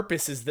whole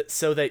purpose is that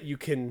so that you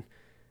can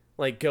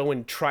like go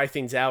and try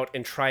things out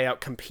and try out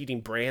competing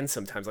brands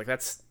sometimes. Like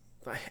that's...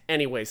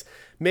 Anyways,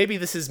 maybe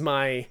this is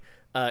my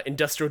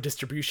industrial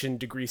distribution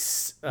degree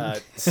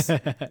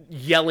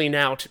yelling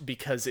out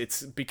because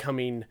it's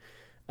becoming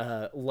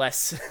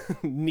less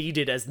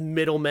needed as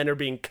middlemen are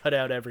being cut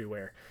out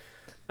everywhere.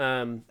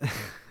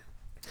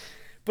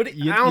 But I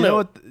don't know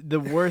what the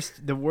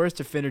worst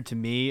offender to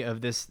me of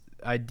this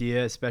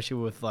idea,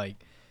 especially with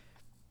like,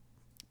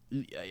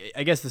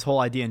 I guess this whole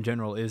idea in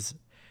general, is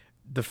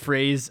the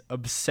phrase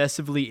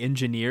obsessively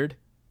engineered.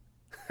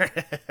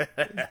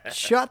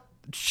 Shut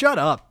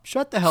up.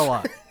 Shut the hell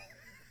up.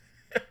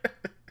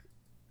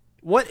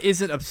 What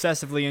isn't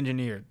obsessively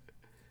engineered?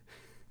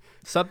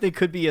 Something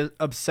could be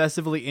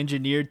obsessively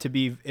engineered to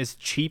be as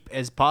cheap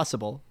as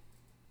possible.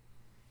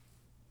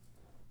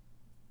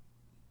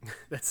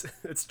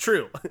 That's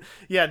true.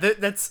 Yeah,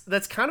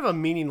 that's kind of a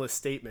meaningless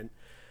statement.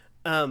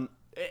 And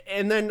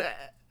then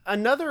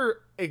another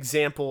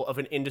example of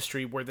an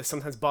industry where this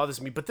sometimes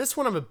bothers me, but this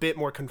one I'm a bit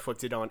more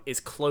conflicted on, is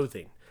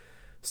clothing.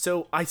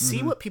 So I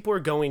see what people are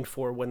going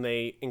for when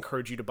they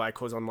encourage you to buy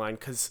clothes online,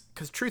 because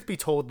truth be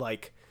told,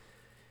 like,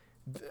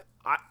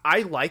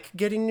 I like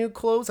getting new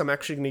clothes. I'm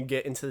actually going to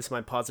get into this in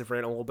my positive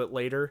rant a little bit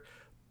later,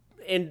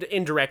 and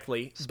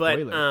indirectly.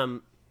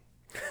 Spoiler.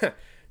 But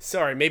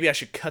sorry, maybe I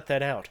should cut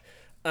that out.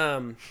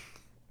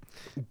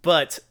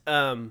 But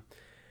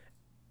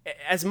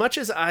as much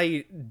as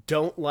I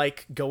don't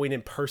like going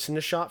in person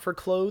to shop for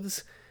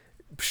clothes,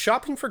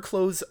 shopping for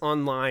clothes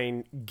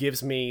online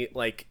gives me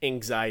like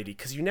anxiety,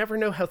 because you never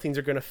know how things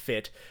are going to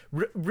fit.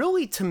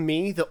 Really, to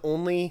me, the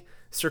only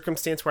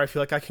circumstance where I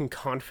feel like I can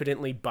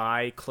confidently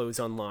buy clothes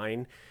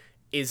online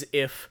is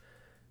if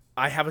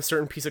I have a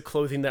certain piece of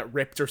clothing that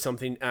ripped or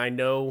something, and I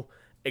know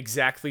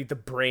exactly the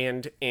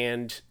brand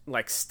and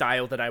like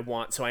style that I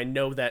want, so I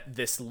know that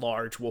this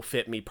large will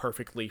fit me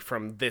perfectly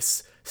from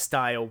this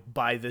style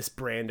by this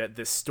brand at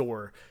this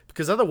store.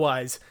 Because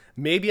otherwise,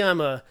 maybe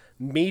I'm a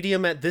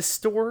medium at this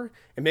store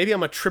and maybe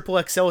I'm a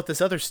triple XL at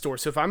this other store.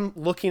 So if I'm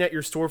looking at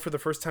your store for the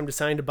first time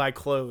deciding to buy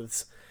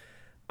clothes,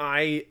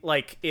 I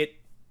like it.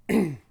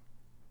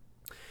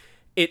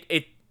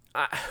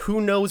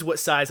 Who knows what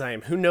size I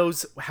am? Who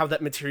knows how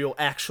that material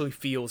actually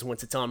feels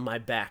once it's on my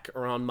back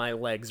or on my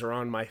legs or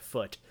on my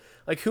foot?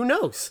 Like, who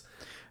knows?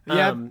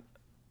 Yeah.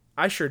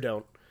 I sure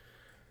don't.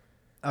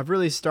 I've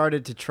really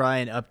started to try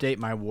and update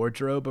my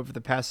wardrobe over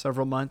the past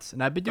several months,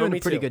 and I've been doing a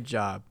pretty good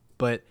job.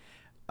 But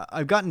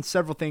I've gotten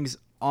several things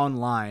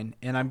online,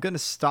 and I'm going to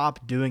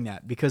stop doing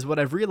that, because what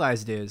I've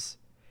realized is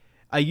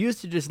I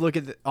used to just look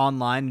at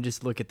online and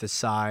just look at the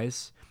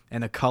size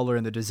and the color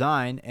and the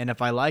design, and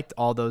if I liked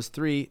all those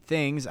three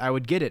things, I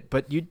would get it.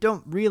 But you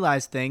don't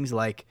realize things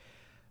like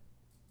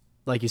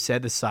you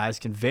said, the size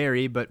can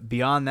vary, but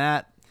beyond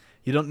that,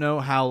 you don't know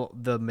how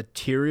the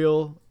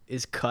material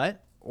is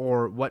cut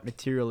or what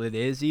material it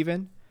is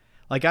even.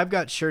 Like, I've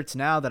got shirts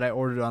now that I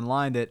ordered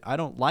online that I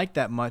don't like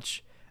that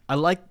much.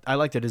 I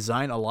like the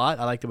design a lot.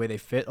 I like the way they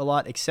fit a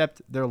lot,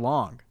 except they're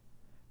long.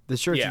 The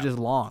shirts are just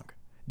long.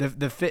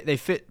 They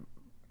fit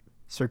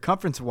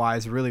circumference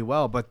wise really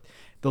well, but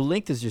the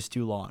length is just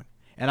too long.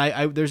 And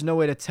I there's no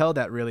way to tell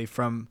that really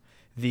from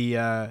the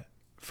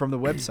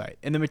website.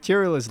 And the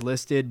material is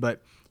listed,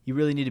 but you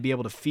really need to be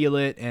able to feel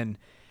it and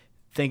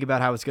think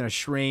about how it's going to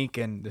shrink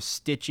and the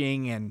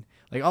stitching and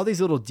like all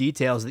these little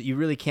details that you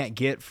really can't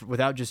get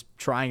without just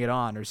trying it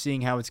on or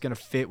seeing how it's going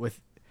to fit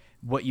with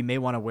what you may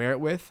want to wear it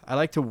with. I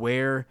like to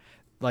wear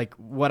like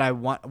what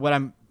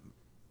I'm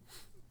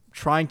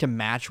trying to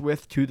match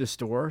with to the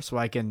store so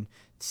I can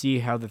see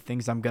how the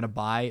things I'm going to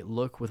buy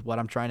look with what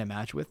I'm trying to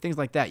match with. Things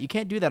like that. You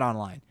can't do that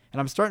online. And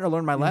I'm starting to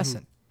learn my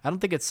lesson. I don't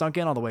think it's sunk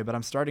in all the way, but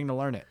I'm starting to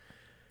learn it.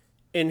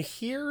 And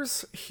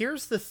here's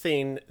the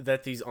thing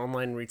that these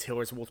online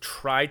retailers will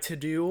try to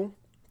do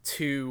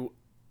to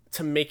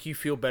make you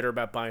feel better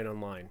about buying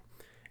online.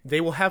 They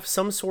will have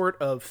some sort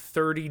of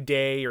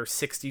 30-day or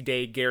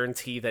 60-day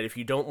guarantee that if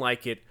you don't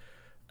like it,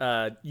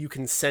 you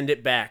can send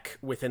it back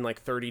within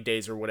like 30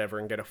 days or whatever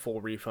and get a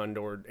full refund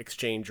or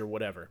exchange or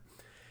whatever.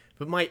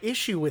 But my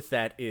issue with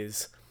that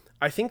is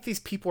I think these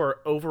people are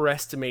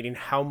overestimating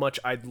how much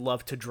I'd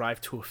love to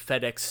drive to a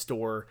FedEx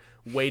store,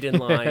 wait in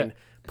line,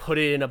 put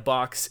it in a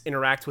box,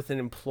 interact with an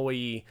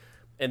employee,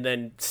 and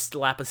then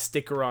slap a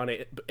sticker on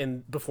it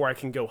and before I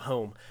can go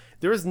home.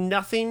 There is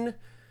nothing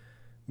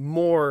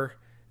more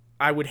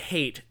I would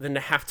hate than to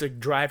have to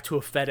drive to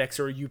a FedEx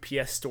or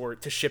a UPS store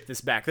to ship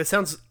this back. That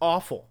sounds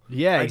awful.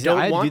 Yeah, exactly.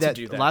 I don't want to to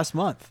do that last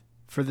month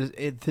for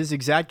this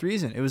exact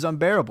reason. It was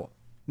unbearable.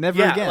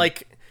 Never again.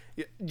 Like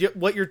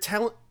what you're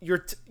telling,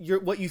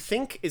 what you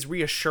think is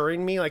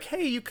reassuring me, like,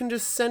 hey, you can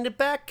just send it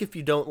back if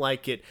you don't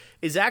like it,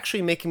 is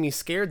actually making me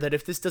scared that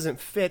if this doesn't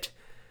fit,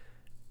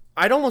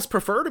 I'd almost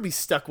prefer to be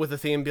stuck with a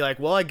thing and be like,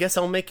 well, I guess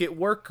I'll make it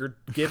work or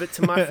give it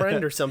to my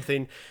friend or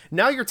something.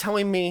 Now you're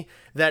telling me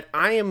that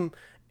I am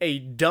a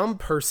dumb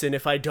person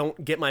if I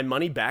don't get my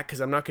money back because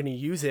I'm not going to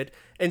use it.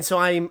 And so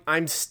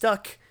I'm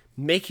stuck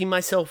making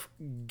myself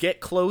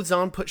get clothes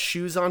on, put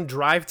shoes on,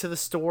 drive to the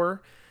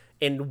store,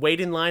 and wait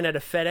in line at a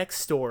FedEx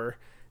store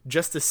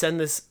just to send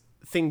this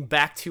thing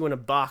back to you in a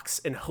box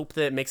and hope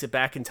that it makes it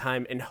back in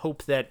time and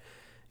hope that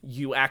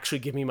you actually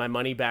give me my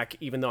money back,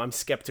 even though I'm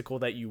skeptical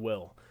that you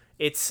will.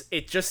 It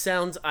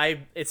sounds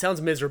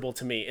miserable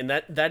to me. And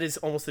that is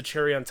almost the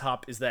cherry on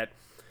top, is that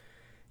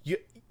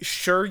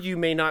you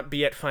may not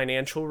be at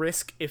financial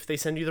risk if they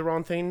send you the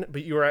wrong thing,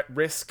 but you're at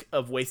risk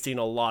of wasting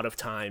a lot of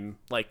time,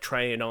 like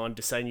trying it on,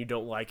 deciding you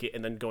don't like it,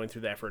 and then going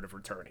through the effort of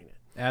returning it.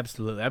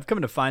 Absolutely. I've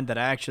come to find that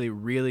I actually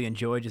really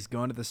enjoy just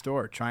going to the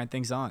store, trying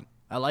things on.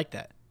 I like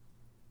that.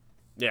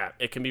 Yeah,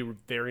 it can be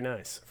very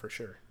nice, for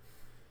sure.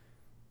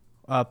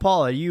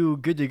 Paul, are you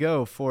good to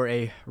go for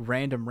a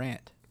random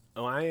rant?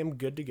 Oh, I am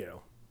good to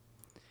go.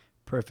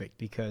 Perfect,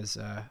 because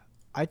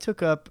I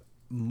took up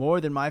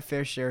more than my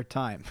fair share of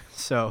time.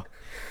 So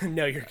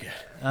no, you're good.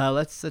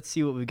 Let's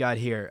see what we got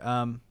here.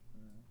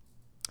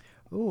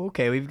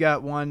 Okay, we've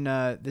got one.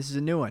 This is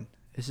a new one.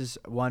 This is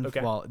one.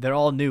 Okay. Well, they're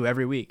all new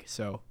every week,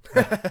 so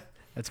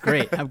that's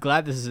great. I'm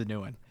glad this is a new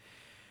one.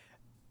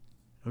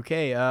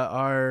 Okay,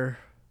 our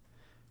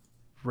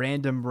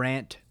random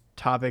rant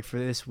topic for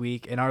this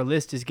week, and our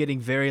list is getting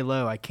very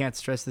low. I can't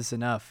stress this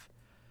enough.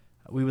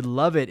 We would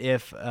love it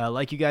if,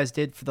 like you guys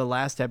did for the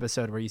last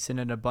episode, where you sent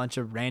in a bunch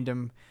of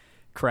random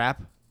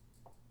crap.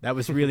 That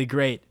was really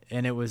great,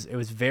 and it was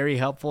very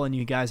helpful, and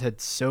you guys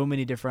had so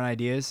many different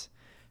ideas.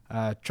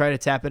 Try to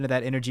tap into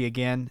that energy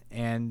again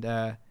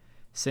and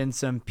send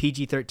some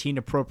PG-13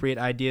 appropriate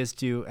ideas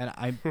to,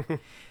 and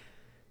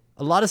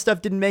a lot of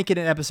stuff didn't make it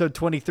in episode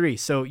 23,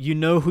 so you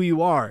know who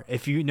you are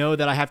if you know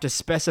that I have to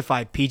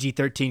specify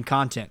PG-13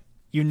 content.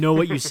 You know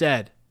what you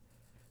said.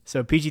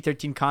 So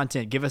PG-13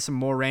 content, give us some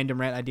more random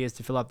rant ideas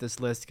to fill up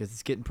this list because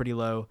it's getting pretty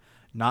low.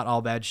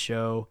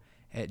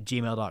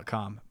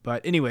 NotAllBadShow@gmail.com.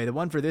 But anyway, the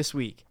one for this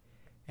week,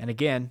 and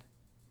again,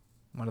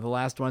 one of the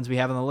last ones we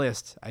have on the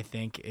list, I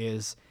think,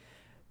 is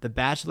The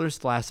Bachelor /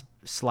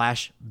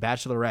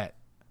 Bachelorette,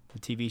 the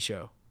TV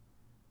show.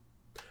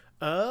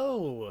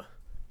 Oh,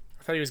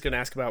 I thought he was going to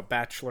ask about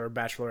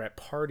Bachelorette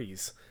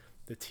parties,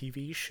 the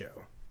TV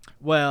show.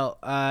 Well,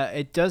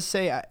 it does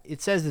say,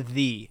 it says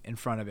the in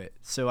front of it,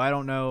 so I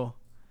don't know.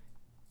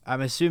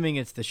 I'm assuming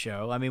it's the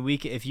show. I mean,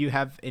 if you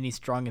have any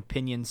strong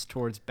opinions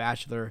towards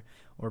Bachelor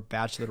or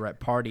Bachelorette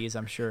parties,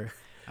 I'm sure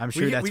that's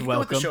welcome. Go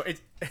with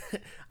the show.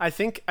 I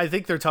think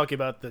they're talking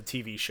about the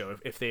TV show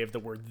if they have the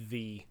word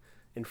 "the"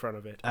 in front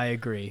of it. I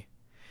agree.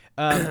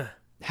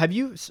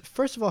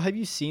 First of all, have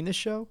you seen the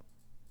show?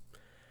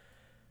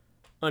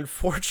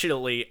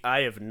 Unfortunately,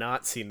 I have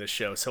not seen the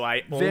show, so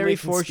I only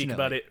can speak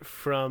about it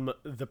from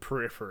the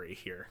periphery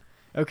here.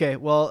 Okay,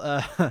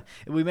 well,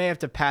 we may have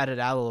to pad it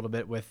out a little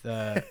bit with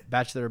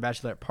Bachelor or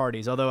Bachelorette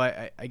parties. Although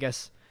I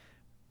guess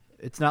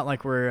it's not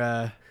like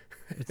we're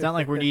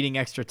needing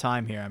extra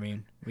time here. I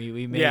mean,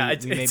 we may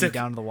be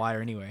down to the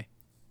wire anyway.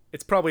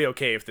 It's probably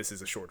okay if this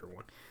is a shorter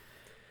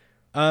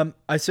one.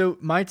 So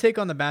my take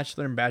on the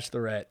Bachelor and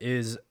Bachelorette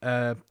is,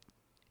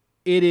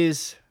 it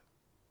is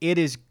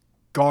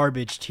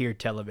garbage tier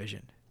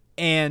television.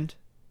 And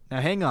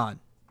now hang on,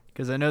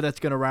 because I know that's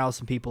going to rile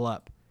some people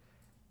up.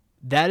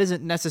 That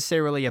isn't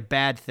necessarily a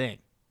bad thing.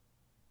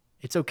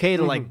 It's okay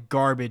to like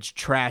garbage,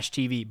 trash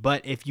TV.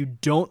 But if you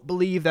don't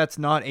believe that's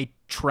not a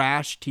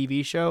trash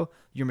TV show,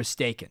 you're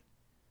mistaken.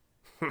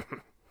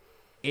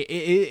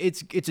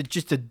 It's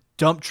just a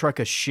dump truck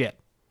of shit.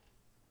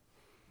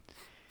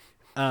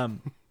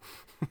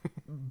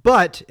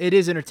 But it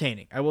is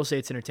entertaining. I will say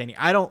it's entertaining.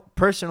 I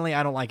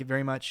don't like it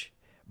very much,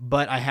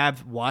 but I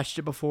have watched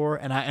it before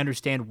and I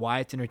understand why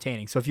it's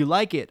entertaining. So if you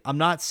like it, I'm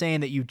not saying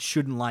that you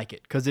shouldn't like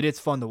it, because it is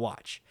fun to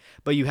watch,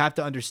 but you have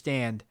to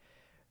understand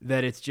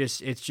that it's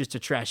just a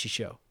trashy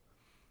show.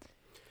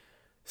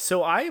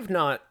 So I have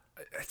not,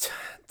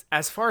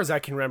 as far as I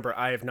can remember,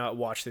 I have not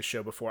watched this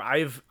show before.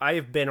 I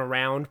have been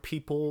around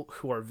people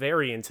who are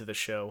very into the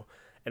show,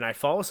 and I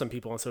follow some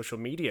people on social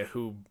media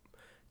who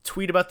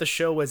tweet about the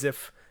show as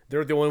if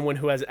they're the only one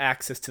who has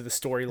access to the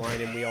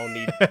storyline and we all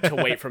need to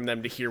wait from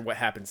them to hear what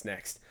happens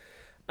next.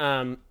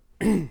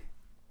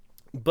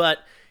 But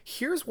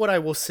here's what I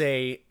will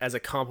say as a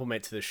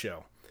compliment to the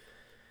show.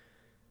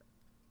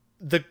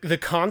 The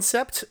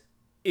concept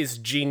is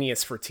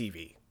genius for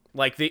TV.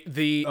 Like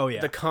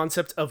the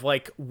concept of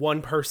like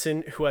one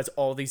person who has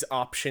all these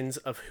options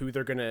of who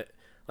they're gonna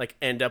like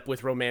end up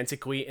with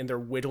romantically, and they're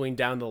whittling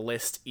down the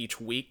list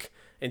each week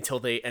until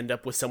they end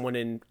up with someone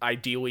and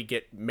ideally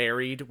get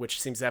married, which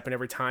seems to happen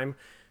every time.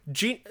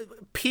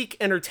 Peak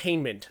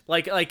entertainment.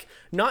 Like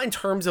not in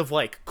terms of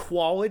like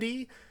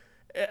quality.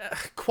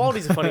 Quality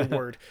is a funny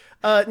word.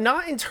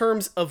 Not in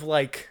terms of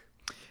like.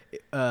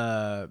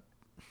 I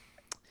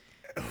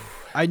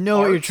know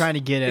art. what you're trying to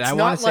get at. It's I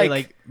want to say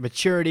like like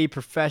maturity,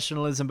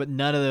 professionalism, but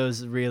none of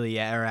those really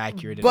are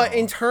accurate at all. But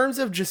in terms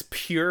of just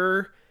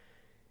pure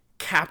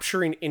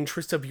capturing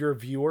interest of your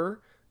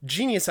viewer,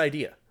 genius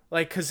idea.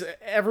 Like, because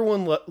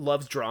everyone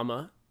loves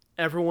drama.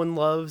 Everyone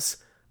loves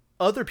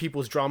other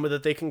people's drama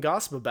that they can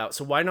gossip about.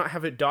 So why not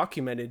have it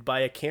documented by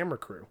a camera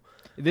crew?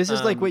 This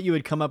is like what you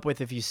would come up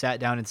with if you sat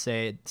down and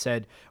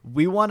said,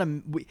 we want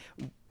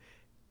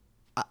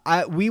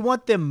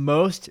the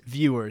most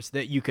viewers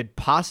that you could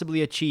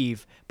possibly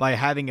achieve by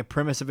having a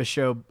premise of a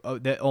show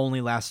that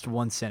only lasts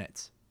one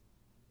sentence.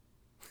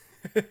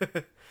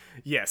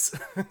 Yes.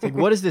 It's like,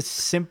 what is the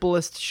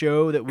simplest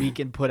show that we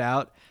can put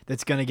out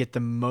that's going to get the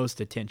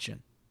most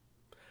attention?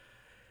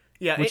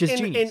 Yeah, which is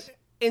genius.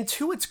 And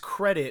to its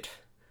credit,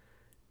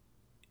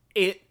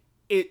 it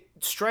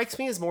strikes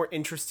me as more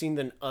interesting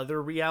than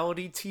other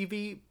reality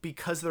TV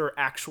because there are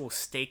actual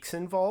stakes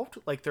involved.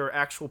 Like, there are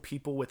actual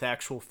people with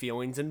actual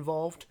feelings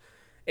involved,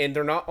 and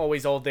they're not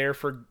always all there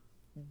for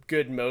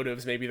good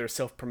motives. Maybe they're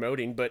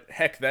self-promoting, but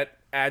heck, that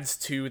adds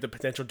to the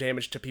potential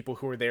damage to people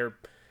who are there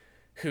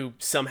who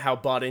somehow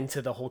bought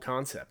into the whole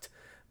concept.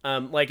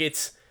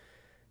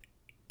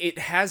 It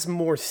has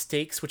more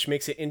stakes, which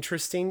makes it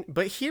interesting.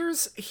 But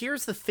here's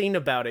the thing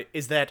about it,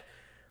 is that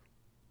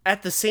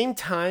at the same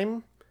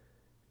time,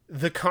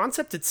 the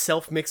concept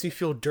itself makes me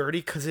feel dirty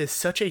because it is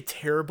such a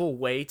terrible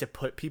way to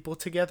put people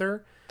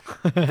together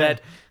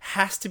that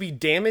has to be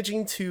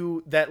damaging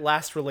to that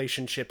last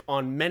relationship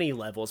on many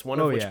levels.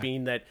 One of which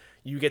being that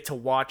you get to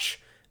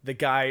watch the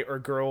guy or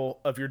girl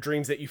of your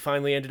dreams that you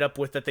finally ended up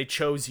with, that they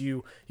chose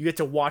you. You get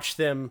to watch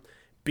them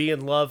be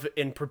in love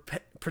and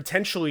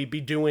potentially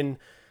be doing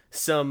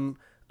some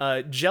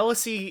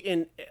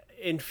jealousy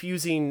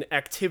infusing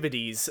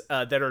activities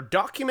that are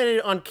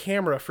documented on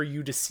camera for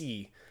you to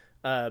see.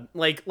 If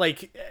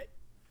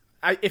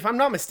I'm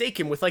not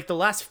mistaken, with like the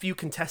last few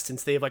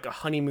contestants, they have like a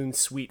honeymoon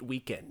suite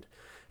weekend.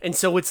 And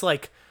so it's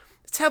like,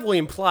 it's heavily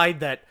implied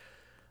that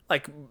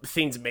like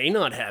things may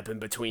not happen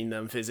between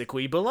them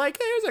physically, but like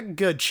there's a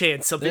good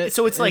chance something.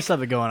 So it's like there's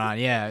something going on.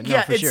 Yeah. No,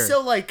 yeah. for It's sure.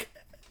 so like,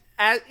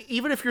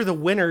 even if you're the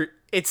winner,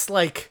 it's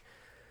like,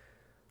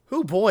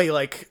 oh boy,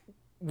 like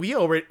we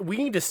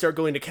need to start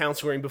going to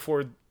counseling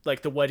before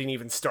like the wedding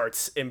even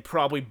starts, and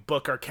probably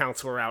book our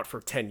counselor out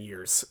for 10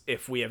 years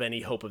if we have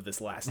any hope of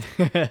this lasting,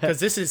 because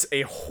this is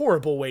a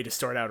horrible way to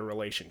start out a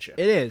relationship.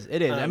 It is.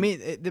 I mean,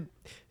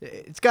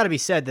 it's got to be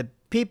said that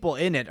people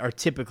in it are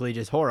typically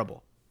just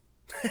horrible.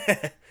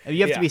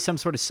 You have to be some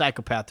sort of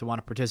psychopath to want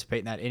to participate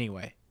in that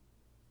anyway.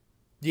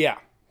 Yeah,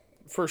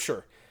 for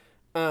sure.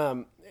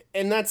 And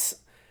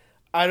that's,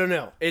 I don't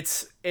know.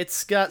 It's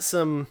got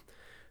some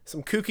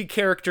kooky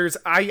characters.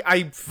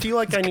 I feel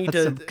like I need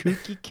to... Some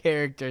kooky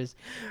characters.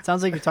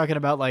 Sounds like you're talking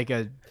about like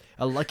a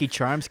Lucky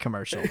Charms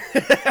commercial.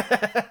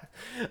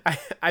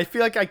 I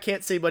feel like I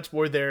can't say much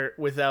more there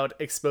without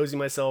exposing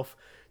myself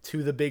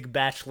to the big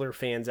Bachelor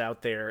fans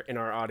out there in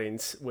our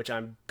audience, which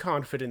I'm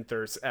confident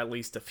there's at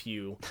least a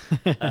few,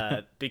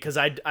 because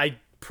I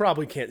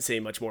probably can't say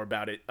much more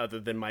about it other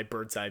than my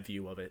bird's eye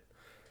view of it.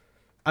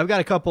 I've got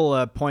a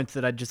couple points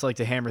that I'd just like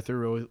to hammer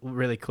through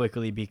really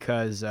quickly,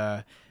 because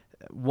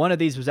one of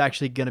these was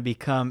actually going to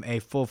become a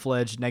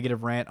full-fledged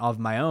negative rant of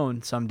my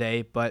own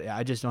someday, but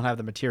I just don't have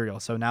the material.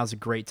 So now's a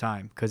great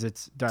time because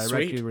it's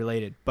directly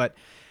related. But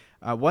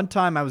one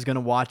time I was going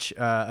to watch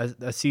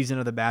a season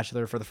of The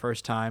Bachelor for the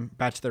first time,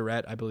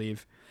 Bachelorette, I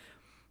believe.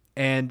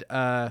 And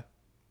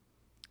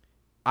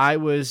I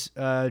was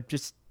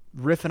just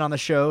riffing on the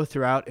show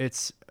throughout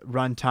its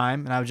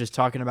runtime, and I was just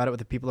talking about it with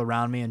the people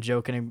around me and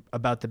joking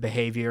about the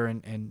behavior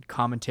and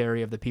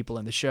commentary of the people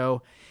in the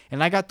show.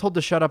 And I got told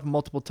to shut up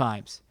multiple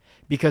times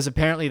because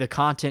apparently the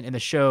content in the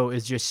show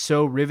is just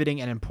so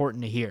riveting and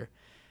important to hear.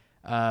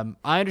 I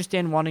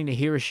understand wanting to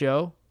hear a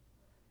show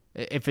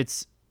if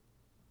it's,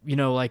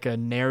 like a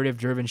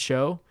narrative-driven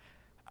show.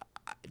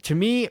 To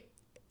me,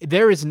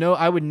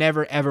 I would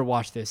never, ever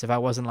watch this if I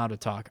wasn't allowed to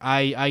talk.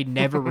 I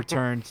never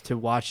returned to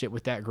watch it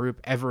with that group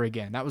ever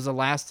again. That was the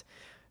last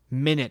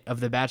minute of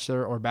The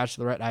Bachelor or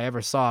Bachelorette I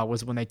ever saw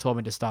was when they told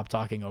me to stop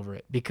talking over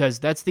it, because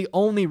that's the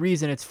only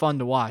reason it's fun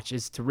to watch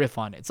is to riff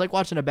on it. It's like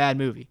watching a bad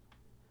movie.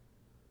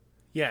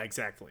 Yeah,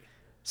 exactly.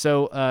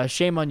 So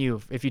shame on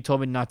you if you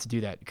told me not to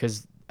do that,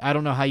 because I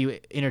don't know how you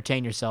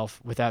entertain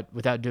yourself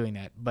without doing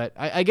that. But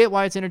I get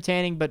why it's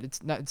entertaining, but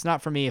it's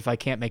not for me if I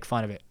can't make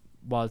fun of it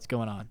while it's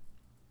going on.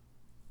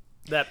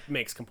 That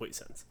makes complete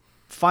sense.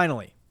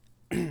 Finally,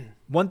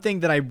 one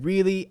thing that I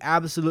really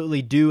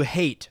absolutely do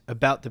hate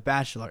about The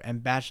Bachelor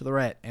and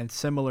Bachelorette and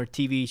similar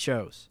TV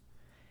shows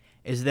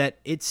is that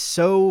it's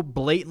so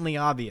blatantly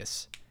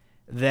obvious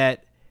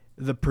that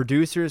the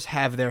producers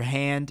have their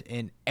hand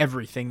in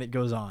everything that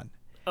goes on.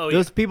 Oh, yeah.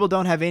 Those people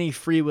don't have any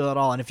free will at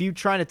all. And if you're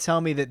trying to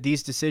tell me that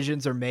these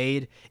decisions are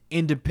made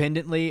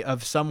independently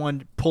of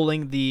someone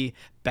pulling the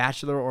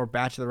Bachelor or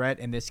Bachelorette,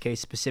 in this case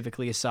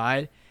specifically,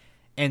 aside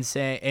and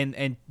say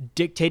and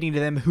dictating to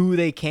them who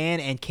they can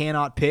and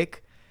cannot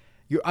pick,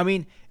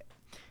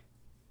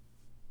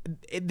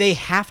 they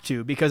have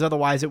to, because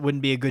otherwise it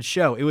wouldn't be a good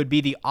show. It would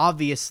be the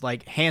obvious,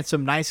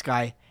 handsome, nice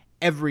guy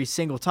every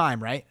single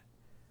time, right?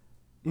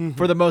 Mm-hmm.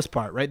 For the most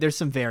part, right? There's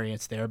some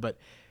variance there, but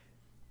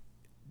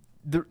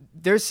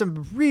there's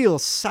some real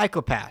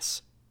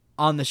psychopaths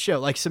on the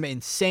show, like some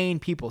insane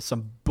people,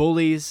 some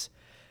bullies,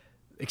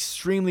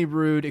 extremely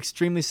rude,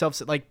 extremely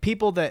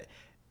people that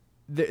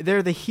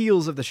they're the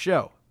heels of the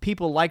show.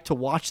 People like to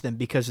watch them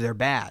because they're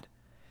bad.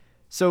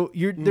 So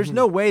there's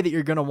no way that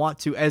you're going to want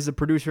to, as the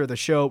producer of the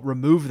show,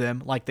 remove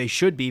them like they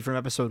should be from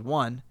episode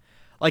 1.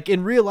 Like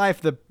in real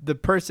life, the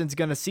person's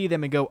going to see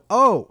them and go,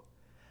 "Oh,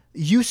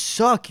 you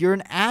suck. You're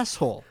an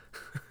asshole.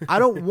 I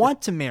don't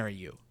want to marry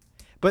you."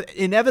 But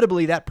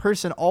inevitably, that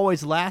person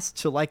always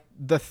lasts to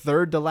the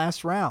third to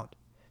last round,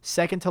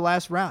 second to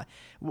last round,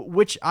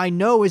 which I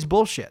know is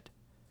bullshit.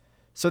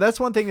 So that's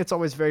one thing that's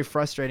always very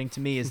frustrating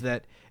to me, is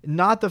that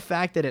not the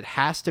fact that it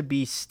has to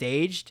be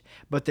staged,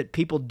 but that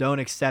people don't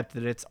accept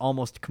that it's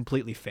almost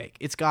completely fake.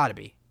 It's got to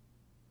be.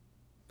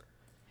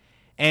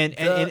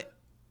 Sorry,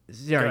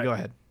 go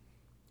ahead.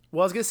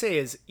 Well, I was going to say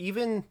is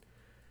even...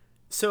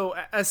 So,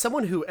 as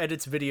someone who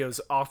edits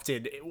videos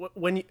often,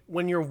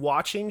 when you're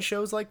watching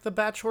shows like The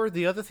Bachelor,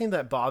 the other thing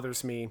that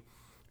bothers me,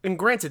 and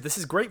granted, this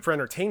is great for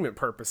entertainment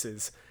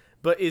purposes,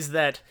 but is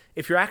that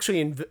if you're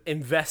actually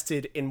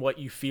invested in what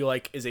you feel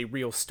like is a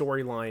real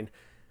storyline,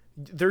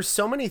 there's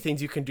so many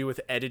things you can do with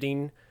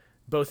editing,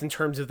 both in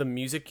terms of the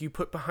music you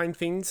put behind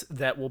things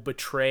that will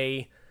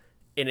betray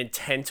an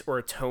intent or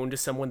a tone to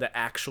someone that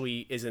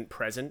actually isn't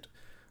present.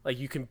 Like,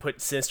 you can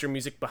put sinister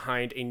music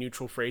behind a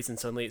neutral phrase and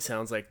suddenly it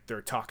sounds like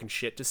they're talking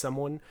shit to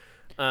someone.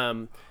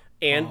 You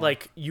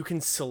can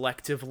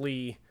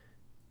selectively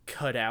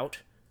cut out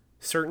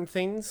certain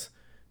things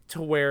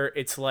to where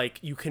it's like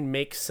you can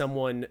make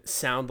someone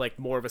sound like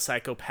more of a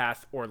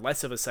psychopath or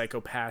less of a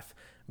psychopath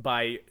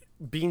by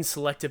being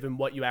selective in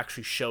what you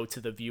actually show to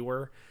the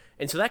viewer.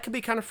 And so that can be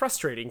kind of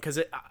frustrating, because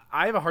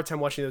I have a hard time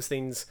watching those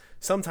things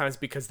sometimes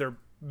because they're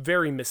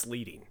very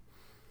misleading.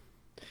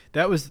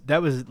 That was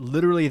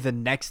literally the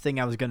next thing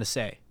I was going to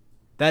say.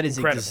 That is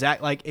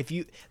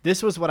exactly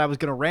this was what I was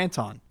going to rant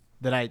on,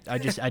 that I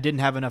didn't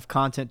have enough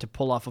content to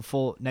pull off a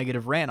full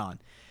negative rant on.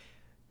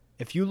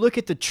 If you look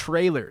at the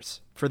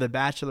trailers for The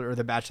Bachelor or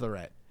The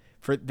Bachelorette,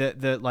 for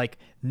the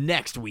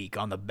next week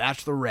on The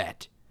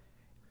Bachelorette,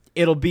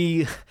 it'll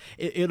be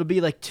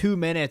 2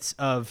 minutes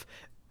of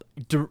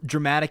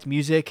dramatic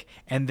music,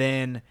 and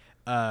then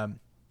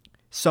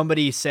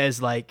somebody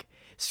says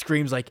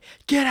screams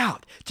 "Get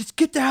out! Just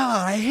get the hell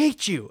out! I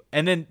hate you!"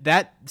 And then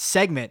that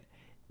segment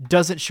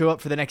doesn't show up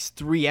for the next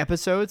 3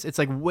 episodes. It's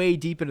way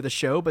deep into the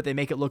show, but they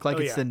make it look like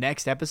it's the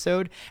next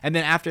episode. And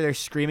then after they're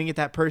screaming at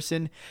that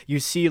person, you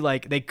see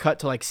they cut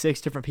to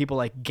 6 different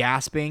people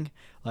gasping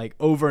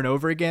over and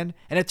over again.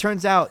 And it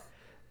turns out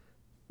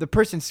the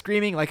person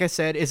screaming, like I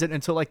said, isn't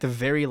until the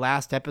very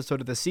last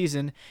episode of the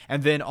season.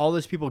 And then all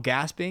those people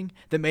gasping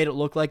that made it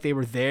look like they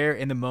were there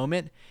in the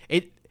moment,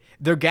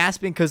 they're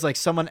gasping because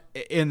someone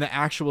in the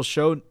actual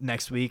show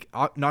next week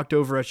knocked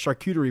over a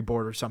charcuterie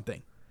board or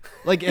something.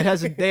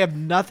 They have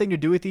nothing to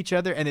do with each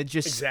other, and it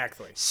just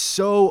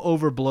so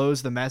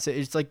overblows the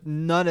message. It's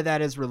none of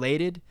that is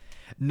related.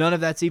 None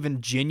of that's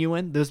even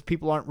genuine. Those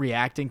people aren't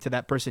reacting to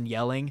that person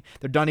yelling.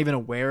 They're not even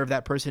aware of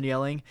that person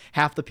yelling.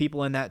 Half the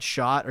people in that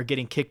shot are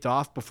getting kicked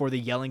off before the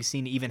yelling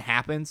scene even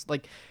happens.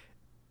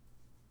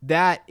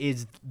 That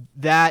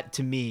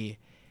to me,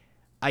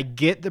 I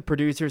get the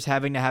producers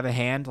having to have a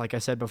hand, like I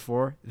said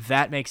before.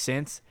 That makes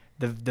sense.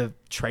 The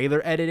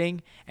trailer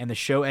editing and the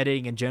show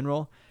editing in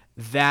general,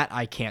 that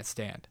I can't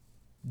stand.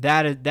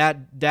 That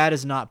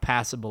is not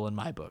passable in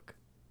my book.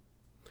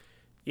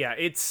 Yeah,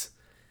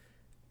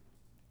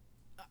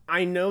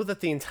 I know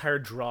that the entire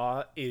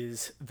draw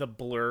is the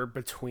blur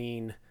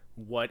between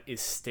what is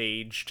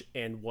staged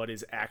and what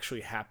is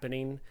actually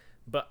happening,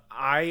 but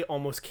I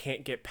almost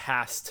can't get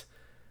past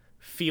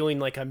feeling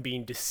like I'm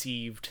being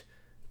deceived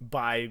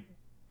by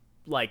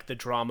like the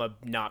drama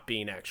not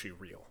being actually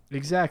real.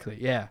 Exactly.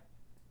 Yeah.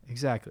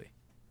 Exactly.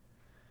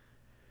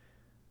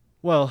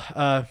 Well,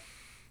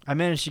 I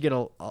managed to get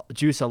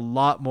juice a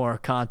lot more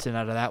content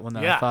out of that one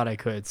than I thought I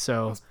could.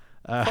 So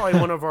probably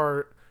one of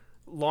our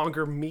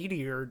longer,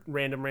 meatier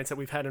random rants that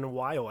we've had in a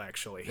while,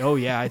 actually. Oh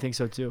yeah, I think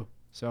so too.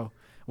 So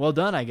well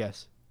done, I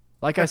guess.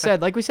 Like I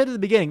said, like we said at the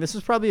beginning, this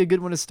was probably a good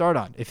one to start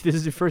on if this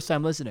is your first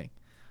time listening.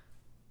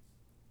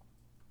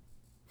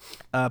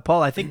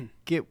 Paul, I think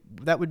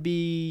that would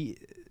mean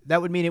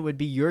it would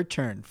be your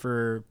turn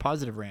for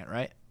positive rant,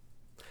 right?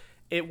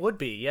 It would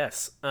be,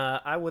 yes.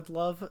 I would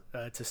love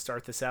to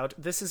start this out.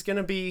 This is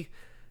gonna be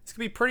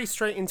pretty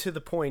straight into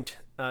the point.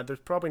 There's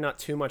probably not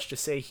too much to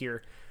say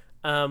here.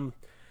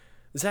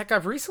 Zach,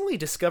 I've recently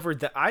discovered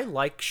that I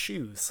like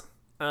shoes.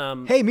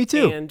 Hey, me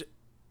too. And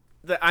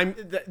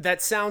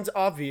that sounds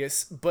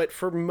obvious, but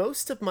for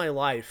most of my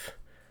life,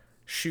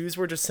 shoes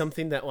were just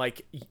something that,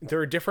 like, there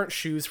are different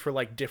shoes for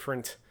like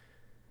different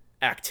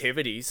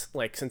activities.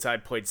 Like, since I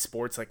played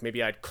sports, like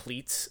maybe I had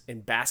cleats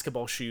and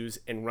basketball shoes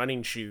and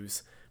running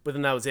shoes, but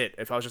then that was it.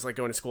 If I was just like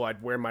going to school,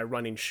 I'd wear my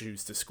running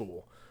shoes to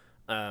school.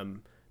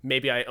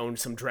 Maybe I owned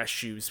some dress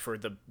shoes for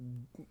the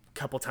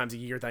couple times a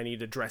year that I needed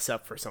to dress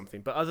up for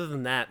something. But other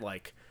than that,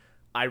 like,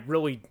 I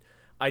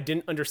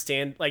didn't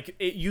understand. Like,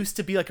 it used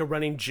to be like a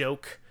running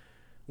joke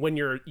when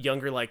you're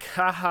younger, like,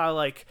 haha,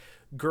 like,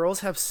 girls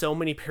have so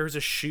many pairs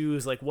of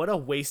shoes. Like, what a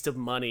waste of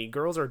money.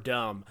 Girls are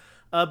dumb.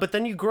 But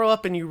then you grow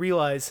up and you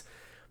realize,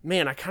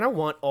 man, I kind of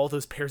want all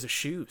those pairs of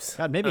shoes.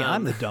 God, maybe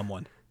I'm the dumb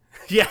one.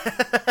 Yeah,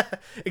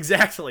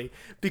 exactly.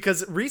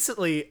 Because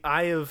recently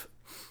I have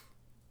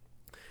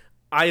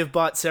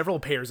bought several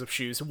pairs of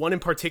shoes. One in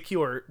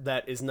particular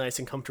that is nice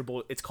and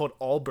comfortable. It's called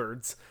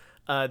Allbirds.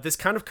 This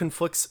kind of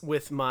conflicts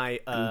with my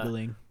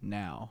Googling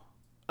now.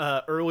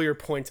 Earlier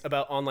point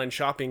about online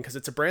shopping, because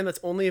it's a brand that's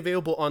only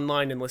available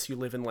online unless you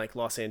live in like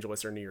Los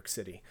Angeles or New York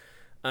City.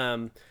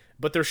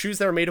 But they're shoes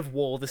that are made of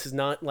wool. This is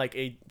not like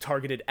a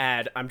targeted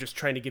ad. I'm just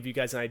trying to give you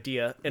guys an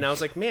idea. And I was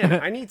like, man,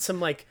 I need some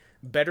like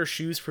better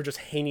shoes for just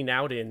hanging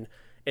out in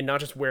and not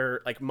just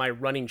wear like my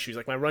running shoes.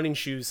 Like my running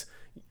shoes,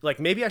 like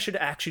maybe I should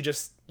actually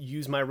just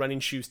use my running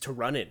shoes to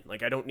run in.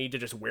 Like I don't need to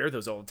just wear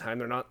those all the time.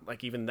 They're not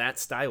like even that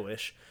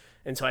stylish.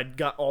 And so I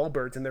got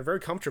Allbirds, and they're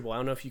very comfortable. I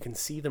don't know if you can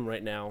see them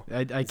right now.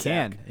 I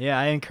can. Yeah,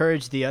 I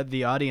encourage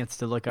the audience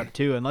to look up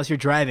too. Unless you're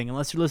driving,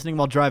 unless you're listening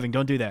while driving,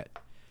 don't do that.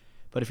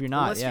 But if you're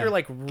not, unless you're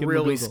like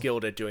really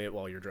skilled at doing it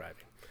while you're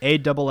driving.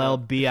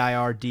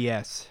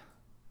 ALLBIRDS.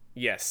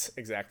 Yes,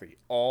 exactly.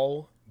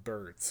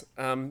 Allbirds.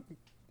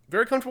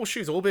 Very comfortable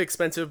shoes. A little bit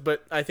expensive,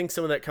 but I think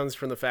some of that comes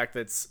from the fact that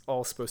it's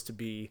all supposed to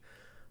be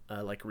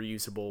like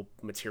reusable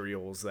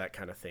materials, that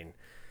kind of thing.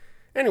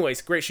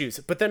 Anyways, great shoes.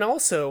 But then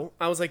also,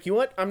 I was like, you know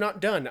what? I'm not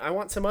done. I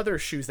want some other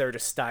shoes that are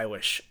just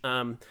stylish.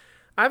 I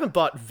haven't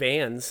bought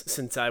Vans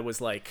since I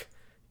was like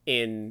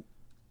in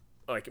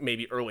like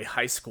maybe early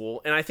high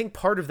school. And I think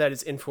part of that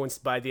is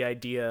influenced by the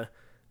idea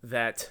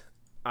that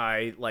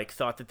I like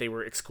thought that they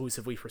were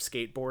exclusively for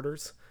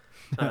skateboarders.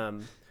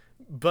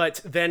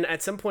 But then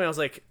at some point I was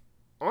like,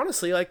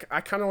 honestly, like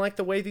I kind of like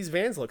the way these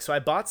Vans look. So I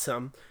bought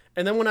some.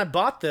 And then when I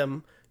bought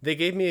them, they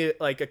gave me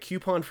like a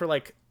coupon for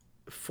like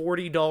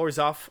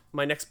 $40 off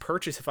my next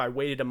purchase if I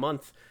waited a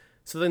month.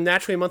 So then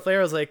naturally a month later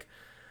I was like,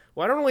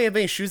 well, I don't really have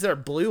any shoes that are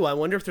blue. I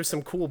wonder if there's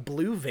some cool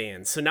blue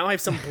Vans. So now I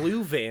have some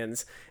blue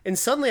Vans, and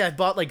suddenly I've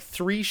bought like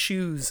 3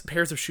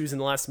 pairs of shoes in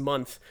the last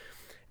month.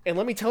 And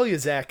let me tell you,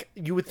 Zach,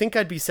 you would think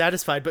I'd be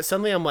satisfied, but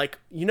suddenly I'm like,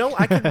 you know,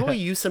 I could really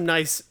use some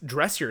nice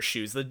dressier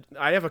shoes.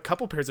 I have a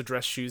couple pairs of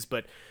dress shoes,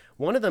 but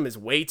one of them is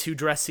way too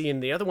dressy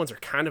and the other ones are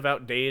kind of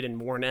outdated and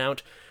worn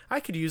out.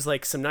 I could use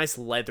like some nice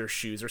leather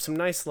shoes or some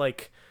nice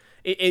like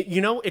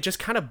it just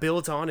kind of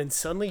builds on, and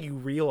suddenly you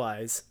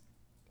realize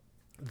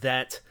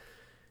that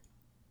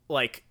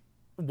like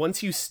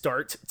once you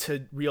start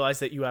to realize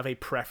that you have a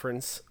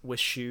preference with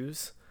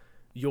shoes,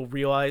 you'll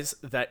realize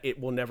that it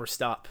will never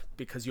stop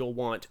because you'll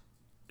want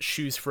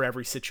shoes for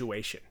every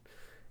situation.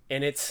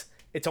 And it's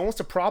almost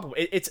a problem.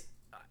 It's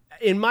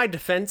in my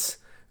defense,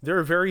 there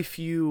are very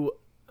few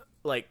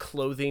like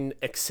clothing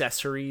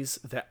accessories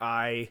that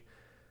I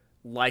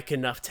like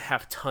enough to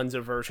have tons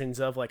of versions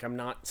of. Like I'm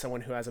not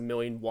someone who has a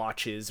million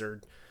watches or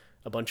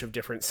a bunch of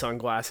different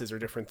sunglasses or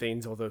different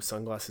things, although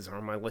sunglasses are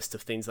on my list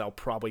of things that I'll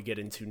probably get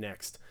into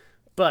next.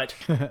 But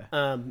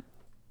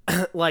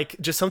like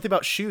just something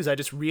about shoes, I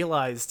just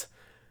realized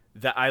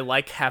that I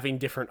like having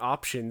different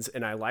options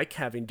and I like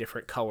having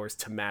different colors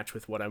to match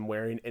with what I'm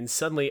wearing. And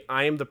suddenly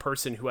I am the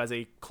person who has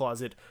a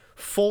closet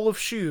full of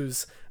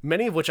shoes,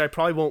 many of which I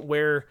probably won't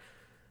wear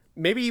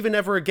maybe even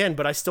ever again,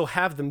 but I still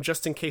have them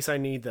just in case I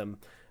need them.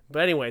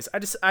 But anyways,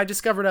 I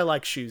discovered I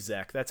like shoes,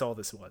 Zach. That's all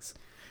this was.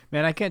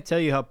 Man, I can't tell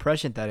you how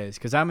prescient that is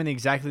because I'm in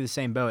exactly the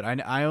same boat.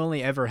 I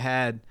only ever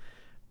had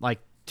like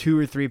 2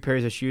 or 3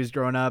 pairs of shoes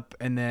growing up,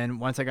 and then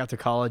once I got to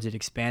college, it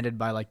expanded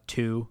by like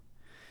 2.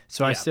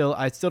 So Yeah.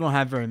 I still don't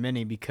have very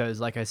many because,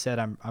 like I said,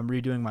 I'm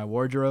redoing my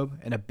wardrobe,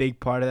 and a big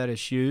part of that is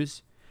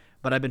shoes.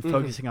 But I've been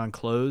focusing on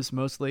clothes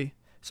mostly,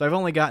 so I've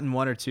only gotten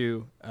 1 or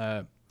 2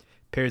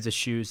 pairs of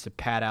shoes to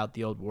pad out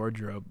the old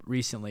wardrobe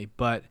recently.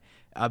 But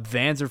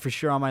Vans are for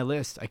sure on my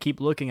list. I keep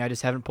looking, I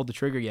just haven't pulled the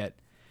trigger yet.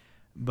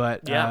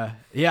 But Yeah.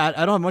 I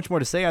don't have much more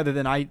to say other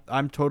than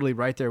I'm totally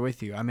right there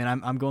with you. I mean,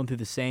 I'm going through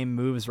the same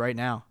moves right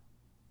now.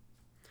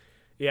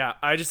 Yeah,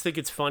 I just think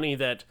it's funny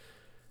that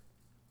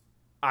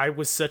I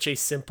was such a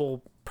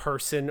simple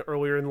person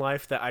earlier in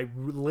life that I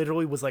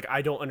literally was like,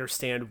 I don't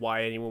understand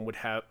why anyone would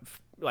have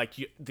like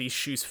these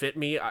shoes fit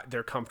me.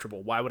 They're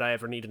comfortable. Why would I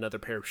ever need another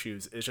pair of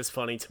shoes? It's just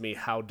funny to me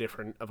how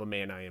different of a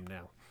man I am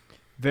now.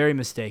 Very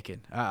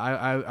mistaken.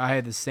 I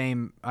had the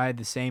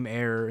same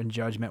error in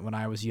judgment when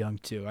I was young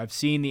too. I've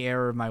seen the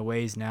error of my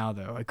ways now,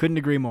 though. I couldn't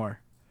agree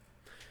more.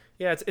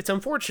 Yeah, it's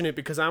unfortunate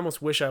because I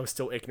almost wish I was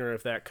still ignorant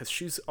of that because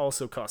shoes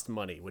also cost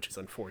money, which is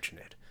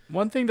unfortunate.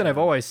 One thing that I've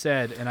always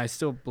said, and I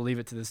still believe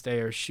it to this day,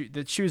 are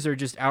that shoes are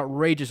just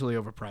outrageously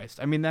overpriced.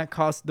 I mean,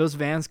 those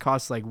Vans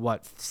cost like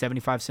what,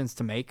 75 cents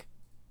to make?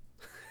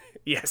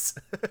 Yes,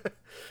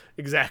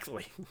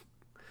 exactly.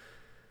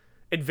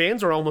 And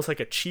Vans are almost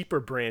like a cheaper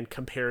brand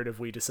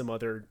comparatively to some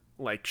other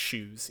like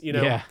shoes, you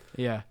know?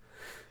 Yeah.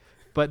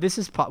 But this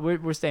is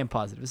we're staying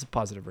positive. This is a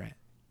positive brand.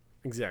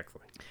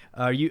 Exactly.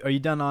 Are you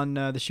done on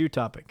the shoe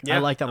topic? Yeah, I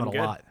like that I'm one a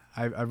good. lot.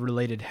 I've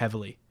related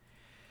heavily.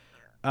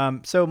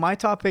 So my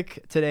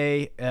topic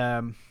today,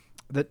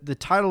 the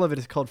title of it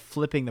is called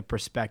Flipping the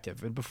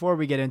Perspective. And before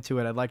we get into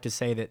it, I'd like to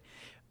say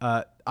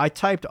that I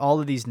typed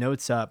all of these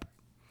notes up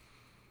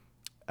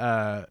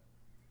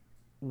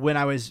when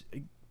I was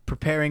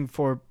preparing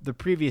for the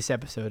previous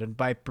episode. And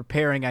by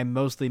preparing, I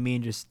mostly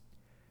mean just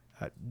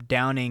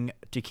downing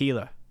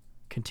tequila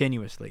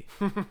continuously.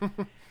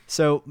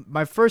 So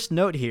my first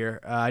note here,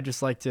 I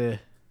just like to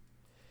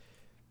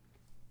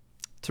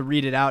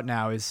read it out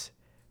now is,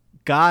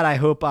 God, I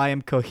hope I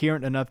am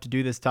coherent enough to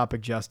do this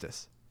topic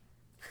justice.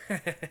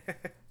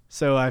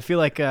 So I feel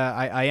like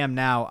I am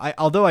now.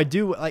 Although I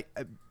do like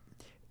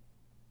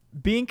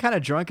being kind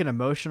of drunk and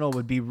emotional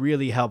would be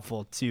really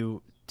helpful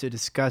to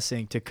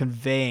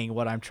conveying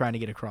what I'm trying to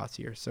get across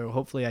here. So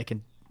hopefully I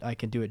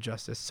can do it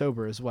justice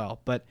sober as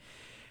well. But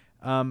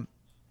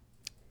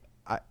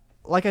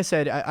like I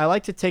said, I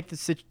like to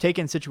take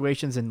in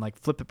situations and like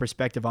flip the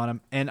perspective on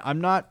them. And I'm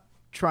not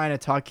trying to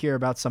talk here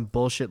about some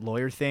bullshit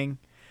lawyer thing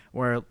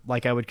where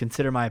like I would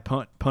consider my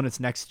opponent's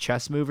next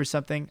chess move or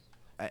something.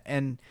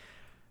 And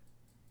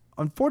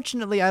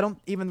unfortunately, I don't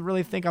even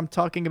really think I'm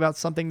talking about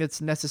something that's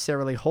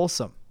necessarily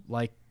wholesome,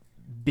 like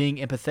being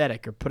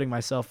empathetic or putting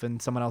myself in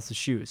someone else's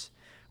shoes,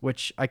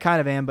 which I kind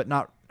of am, but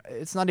not.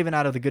 It's not even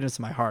out of the goodness of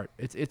my heart.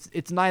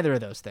 It's neither of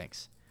those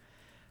things.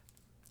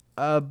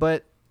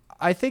 But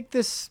I think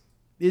this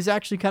is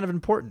actually kind of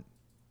important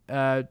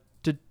to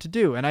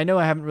do. And I know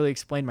I haven't really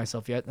explained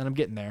myself yet, and I'm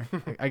getting there.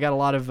 I got a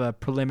lot of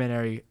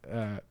preliminary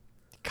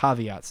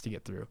caveats to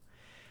get through.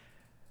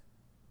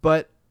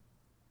 But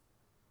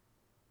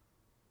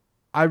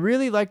I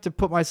really like to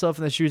put myself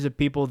in the shoes of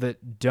people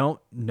that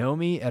don't know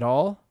me at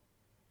all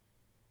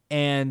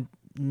and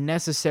not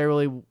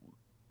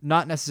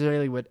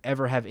necessarily would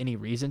ever have any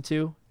reason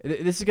to.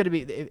 This is going to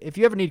be, if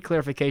you ever need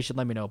clarification,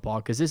 let me know, Paul,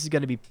 because this is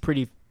going to be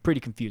pretty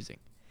confusing.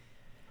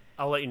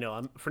 I'll let you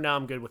know. For now,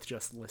 I'm good with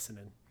just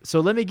listening. So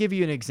let me give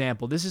you an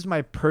example. This is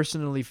my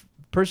personally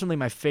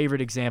my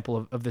favorite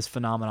example of this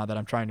phenomenon that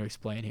I'm trying to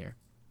explain here.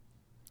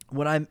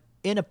 When I'm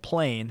in a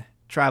plane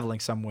traveling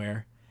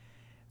somewhere,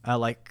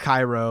 like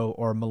Cairo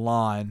or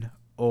Milan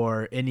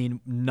or any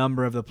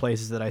number of the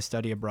places that I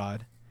study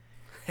abroad,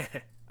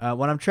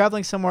 when I'm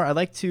traveling somewhere, I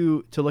like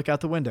to look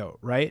out the window,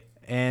 right?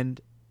 And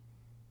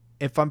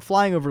if I'm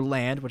flying over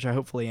land, which I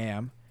hopefully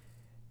am,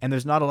 and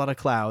there's not a lot of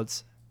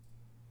clouds,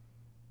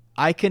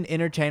 I can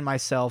entertain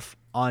myself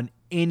on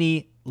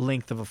any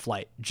length of a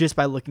flight just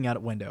by looking out a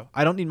window.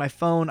 I don't need my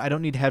phone. I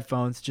don't need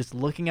headphones. Just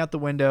looking out the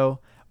window,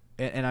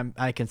 and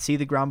I can see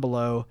the ground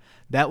below.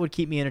 That would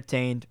keep me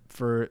entertained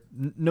for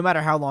no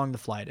matter how long the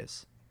flight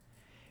is,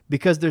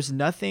 because there's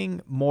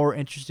nothing more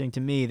interesting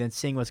to me than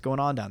seeing what's going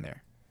on down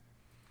there.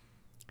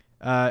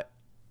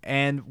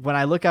 And when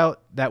I look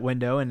out that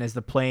window, and as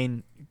the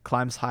plane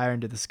climbs higher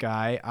into the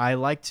sky, I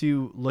like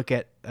to look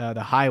at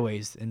the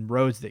highways and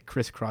roads that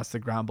crisscross the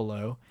ground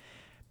below.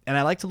 And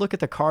I like to look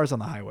at the cars on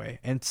the highway.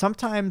 And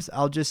sometimes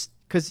I'll just,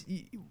 because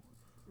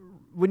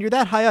when you're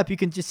that high up, you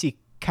can just see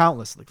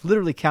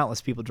literally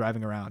countless people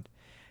driving around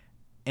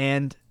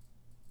and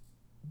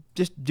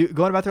just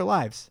going about their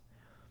lives.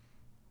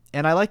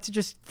 And I like to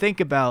just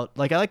think about,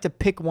 I like to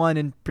pick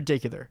one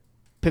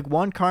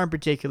car in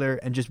particular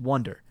and just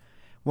wonder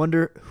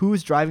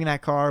who's driving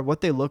that car, what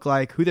they look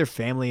like, who their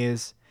family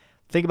is,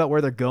 think about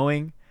where they're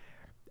going.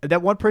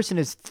 That one person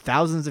is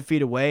thousands of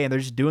feet away and they're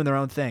just doing their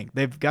own thing.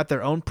 They've got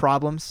their own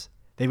problems.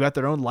 They've got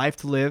their own life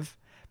to live.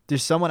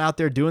 there's someone out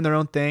there doing their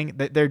own thing.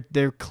 That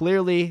they're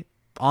clearly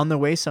on their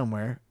way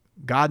somewhere.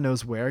 God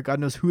knows where. God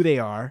knows who they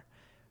are,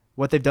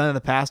 what they've done in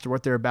the past, or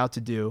what they're about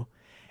to do,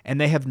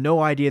 and they have no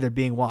idea they're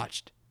being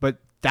watched. But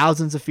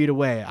thousands of feet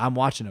away, I'm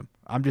watching them.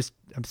 I'm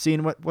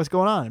seeing what's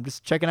going on. I'm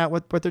just checking out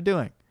what they're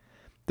doing.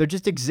 They're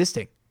just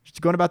existing,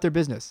 just going about their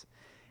business,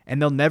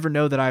 and they'll never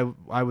know that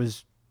I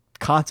was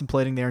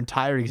contemplating their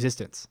entire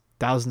existence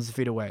thousands of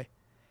feet away.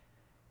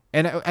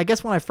 And I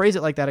guess when I phrase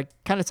it like that, it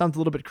kind of sounds a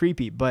little bit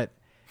creepy, but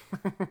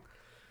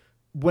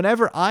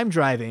whenever I'm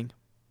driving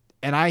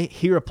and I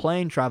hear a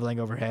plane traveling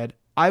overhead,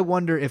 I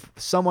wonder if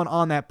someone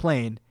on that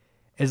plane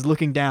is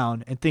looking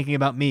down and thinking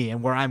about me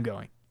and where I'm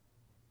going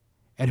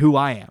and who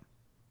I am.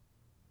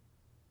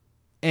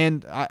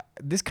 And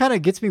this kind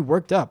of gets me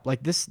worked up.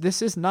 Like this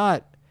is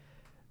not,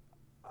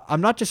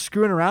 I'm not just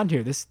screwing around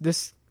here.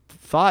 This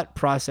thought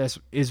process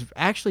is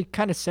actually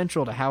kind of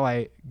central to how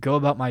I go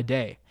about my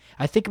day.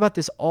 I think about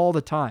this all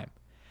the time.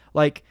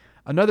 Like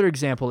another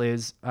example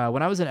is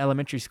when I was in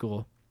elementary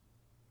school,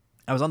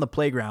 I was on the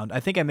playground. I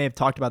think I may have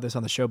talked about this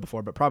on the show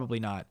before, but probably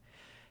not.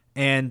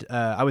 And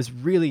I was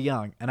really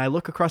young, and I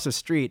look across the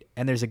street,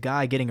 and there's a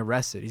guy getting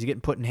arrested. He's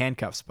getting put in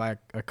handcuffs by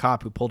a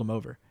cop who pulled him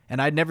over.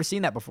 And I'd never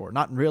seen that before,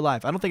 not in real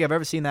life. I don't think I've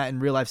ever seen that in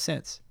real life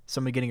since,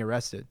 somebody getting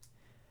arrested.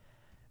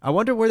 I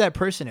wonder where that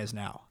person is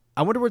now.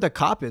 I wonder where the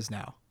cop is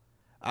now.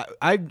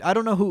 I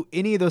don't know who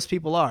any of those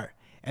people are.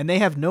 And they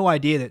have no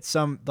idea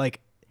that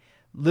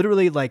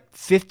literally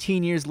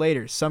 15 years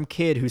later, some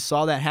kid who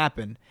saw that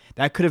happen,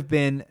 that could have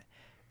been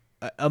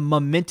a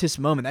momentous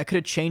moment. That could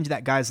have changed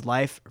that guy's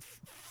life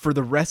for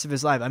the rest of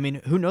his life. I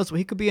mean, who knows?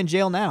 He could be in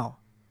jail now.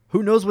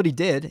 Who knows what he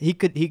did? He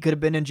could have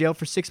been in jail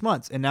for 6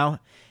 months, and now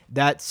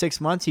that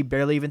 6 months he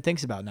barely even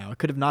thinks about now. It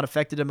could have not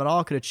affected him at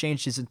all. It could have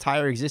changed his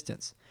entire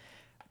existence.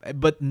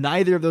 But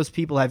neither of those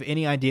people have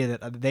any idea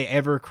that they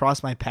ever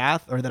crossed my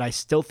path or that I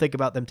still think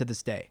about them to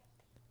this day.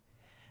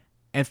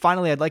 And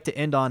finally, I'd like to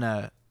end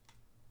on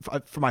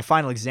for my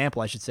final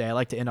example, I should say, I'd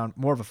like to end on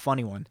more of a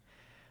funny one.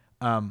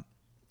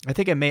 I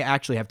think I may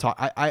actually have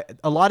talked.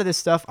 A lot of this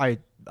stuff I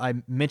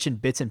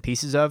mentioned bits and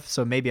pieces of,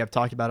 so maybe I've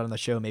talked about it on the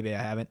show, maybe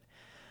I haven't.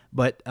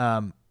 But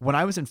when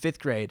I was in 5th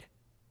grade,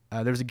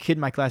 there was a kid in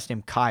my class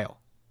named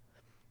Kyle,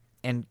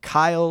 and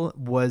Kyle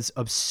was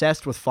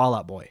obsessed with Fall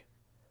Out Boy,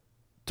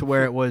 to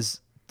where it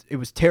was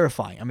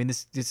terrifying. I mean,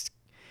 this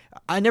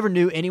I never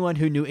knew anyone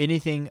who knew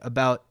anything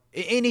about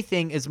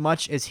anything as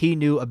much as he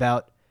knew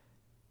about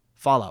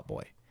Fall Out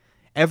Boy.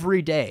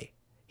 Every day,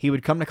 he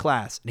would come to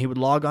class and he would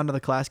log onto the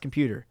class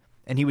computer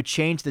and he would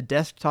change the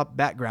desktop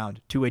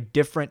background to a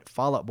different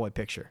Fall Out Boy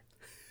picture.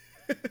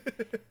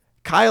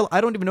 Kyle,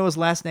 I don't even know his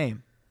last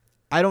name.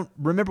 I don't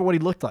remember what he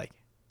looked like.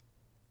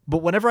 But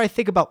whenever I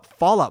think about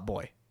Fall Out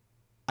Boy,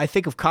 I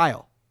think of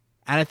Kyle.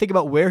 And I think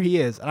about where he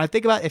is. And I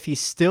think about if he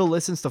still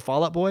listens to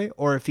Fall Out Boy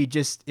or if he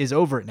just is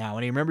over it now.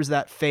 And he remembers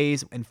that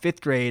phase in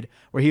 5th grade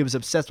where he was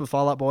obsessed with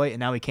Fall Out Boy and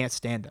now he can't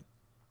stand him.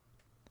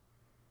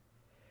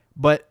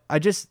 But I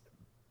just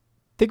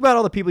think about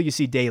all the people you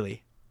see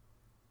daily.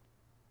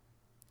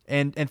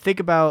 And think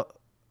about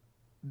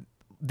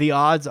the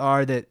odds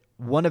are that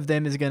one of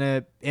them is going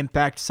to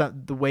impact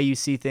the way you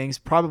see things.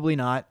 Probably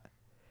not,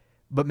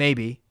 but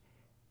maybe.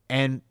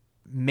 And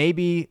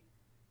maybe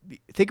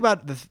think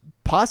about the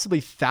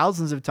possibly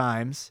thousands of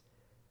times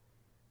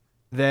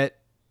that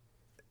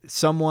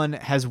someone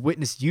has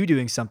witnessed you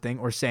doing something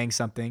or saying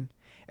something.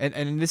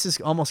 And this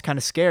is almost kind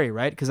of scary,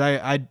 right? Because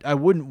I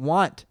wouldn't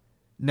want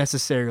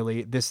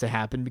necessarily this to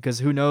happen because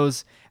who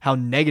knows how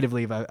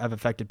negatively I've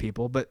affected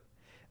people. But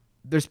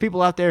there's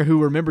people out there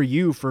who remember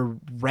you for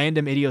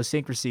random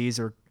idiosyncrasies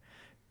or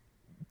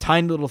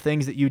tiny little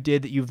things that you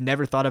did that you've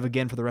never thought of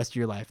again for the rest of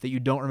your life, that you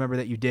don't remember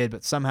that you did,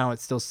 but somehow it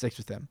still sticks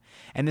with them.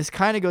 And this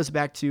kind of goes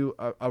back to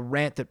a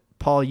rant that,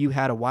 Paul, you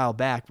had a while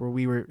back where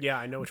we were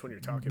I know which one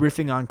you're talking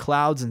riffing on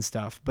clouds and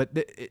stuff. But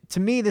to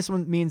me, this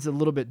one means a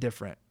little bit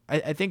different.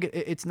 I think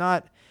it's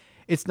not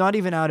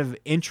even out of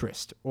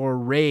interest or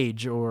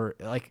rage or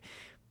like,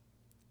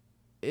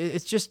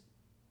 it's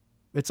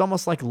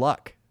almost like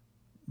luck.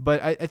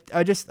 But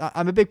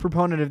I'm a big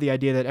proponent of the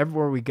idea that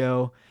everywhere we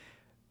go,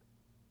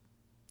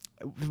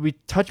 we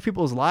touch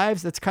people's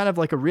lives. That's kind of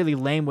like a really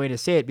lame way to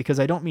say it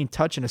because I don't mean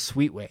touch in a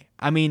sweet way.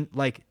 I mean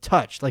like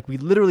touch, like we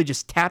literally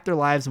just tap their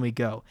lives and we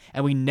go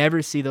and we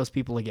never see those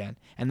people again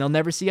and they'll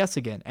never see us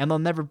again and they'll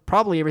never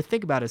probably ever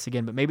think about us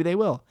again, but maybe they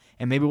will.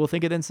 And maybe we'll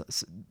think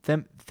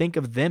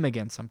of them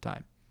again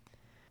sometime.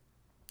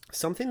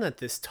 Something that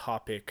this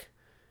topic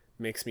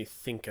makes me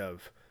think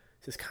of,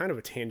 this is kind of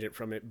a tangent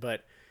from it,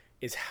 but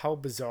is how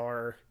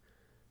bizarre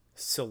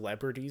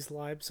celebrities'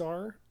 lives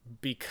are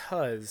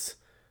because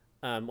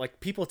like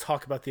people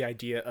talk about the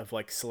idea of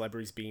like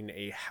celebrities being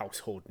a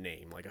household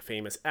name, like a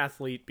famous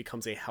athlete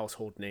becomes a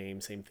household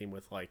name. Same thing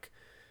with like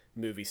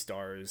movie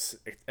stars,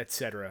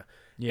 etc.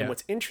 Yeah. And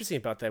what's interesting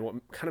about that, what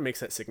kind of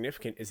makes that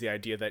significant is the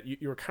idea that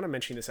you were kind of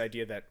mentioning this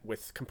idea that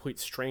with complete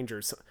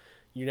strangers,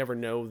 you never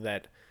know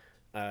that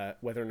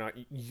whether or not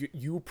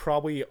you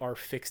probably are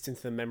fixed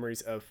into the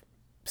memories of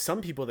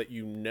some people that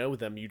you know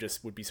them, you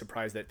just would be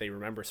surprised that they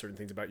remember certain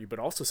things about you, but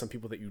also some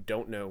people that you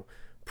don't know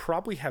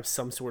probably have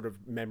some sort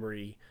of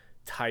memory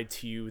tied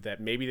to you that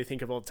maybe they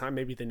think of all the time,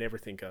 maybe they never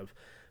think of.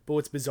 But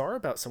what's bizarre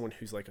about someone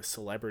who's like a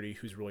celebrity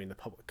who's really in the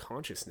public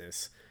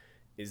consciousness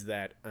is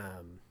that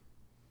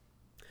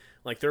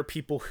like there are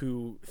people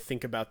who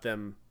think about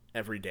them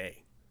every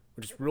day,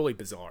 which is really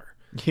bizarre.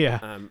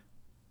 Yeah.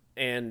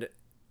 And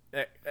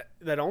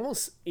that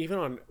almost, even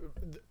on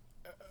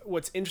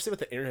what's interesting with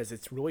the internet is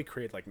it's really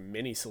created like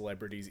mini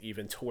celebrities,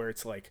 even to where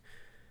it's like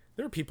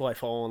there are people I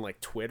follow on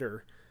like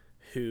Twitter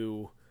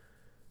who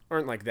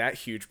aren't like that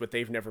huge, but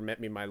they've never met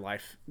me in my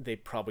life. They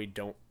probably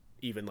don't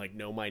even like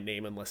know my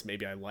name unless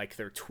maybe I like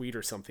their tweet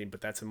or something,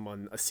 but that's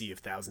among a sea of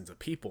thousands of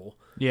people.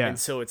 Yeah. And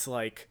so it's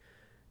like,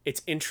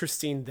 it's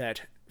interesting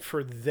that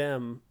for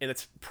them, and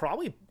it's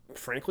probably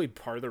frankly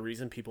part of the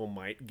reason people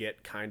might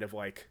get kind of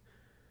like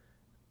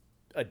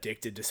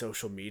addicted to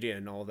social media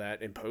and all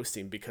that and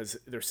posting, because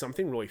there's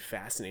something really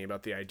fascinating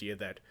about the idea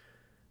that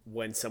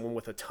when someone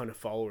with a ton of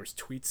followers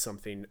tweets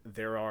something,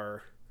 there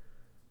are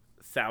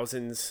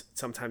thousands,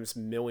 sometimes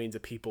millions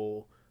of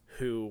people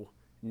who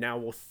now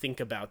will think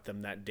about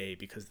them that day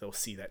because they'll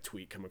see that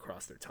tweet come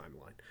across their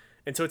timeline.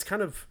 And so it's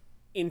kind of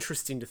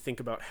interesting to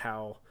think about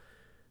how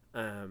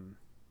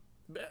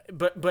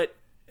but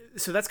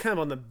so that's kind of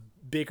on the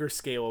bigger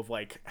scale of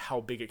like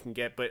how big it can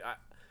get. But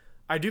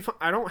I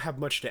don't have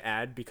much to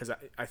add because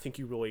I think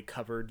you really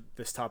covered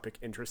this topic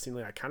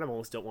interestingly. I kind of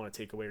almost don't want to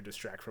take away or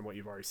distract from what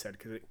you've already said,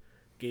 because it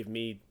gave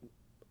me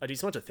a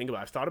decent amount to think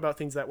about. I've thought about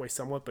things that way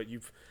somewhat, but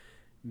you've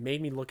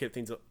made me look at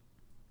things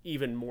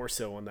even more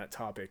so on that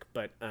topic.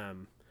 But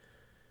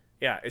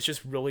yeah, it's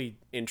just really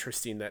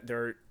interesting that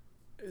there are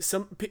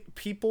some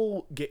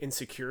people get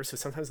insecure. So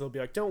sometimes they'll be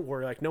like, don't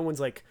worry, like no one's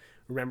like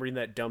remembering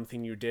that dumb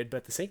thing you did. But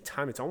at the same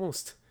time, it's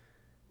almost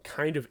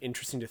kind of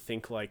interesting to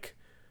think like,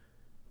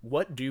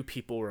 what do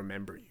people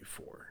remember you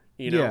for?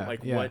 You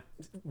know,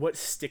 what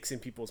sticks in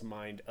people's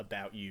mind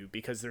about you?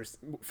 Because there's,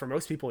 for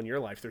most people in your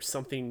life, there's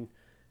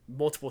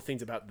multiple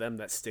things about them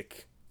that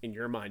stick in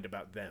your mind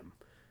about them.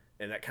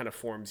 And that kind of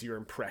forms your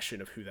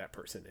impression of who that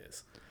person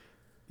is.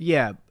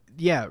 Yeah,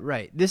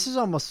 right. This is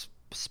almost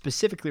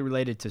specifically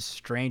related to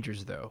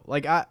strangers, though.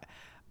 Like, I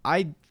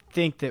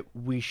think that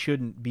we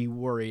shouldn't be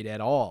worried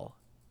at all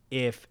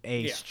if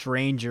a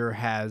stranger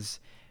has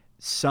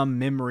some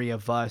memory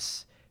of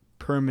us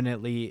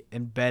permanently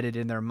embedded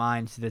in their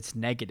minds that's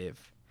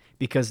negative,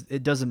 because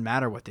it doesn't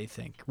matter what they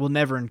think. We'll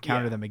never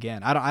encounter them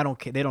again. I don't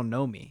care. They don't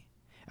know me.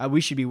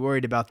 We should be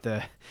worried about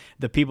the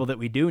people that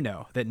we do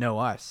know, that know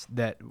us,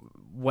 that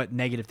what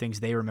negative things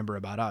they remember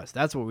about us.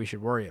 That's what we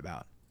should worry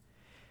about.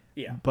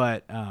 Yeah.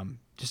 But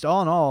just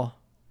all in all,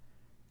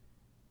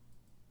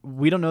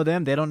 we don't know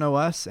them, they don't know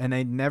us, and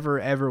they never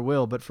ever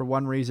will. But for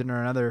one reason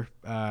or another,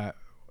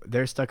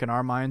 they're stuck in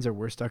our minds or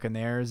we're stuck in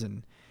theirs,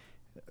 and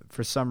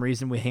for some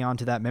reason we hang on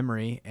to that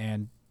memory.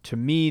 And to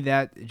me,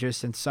 that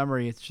just, in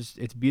summary,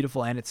 it's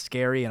beautiful and it's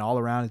scary, and all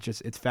around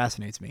it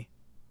fascinates me.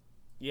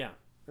 Yeah,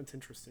 that's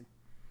interesting.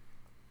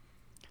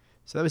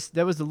 So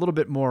that was a little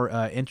bit more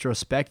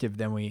introspective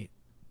than we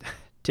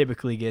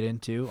typically get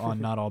into on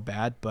Not All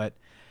Bad, but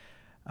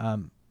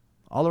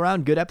all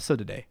around good episode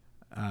today.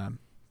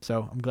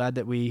 So I'm glad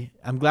that we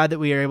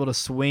are able to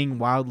swing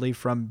wildly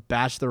from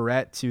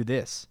Bachelorette to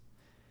this.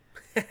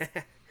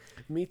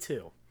 Me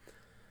too.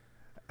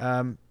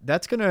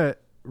 That's gonna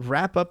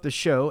wrap up the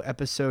show,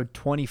 episode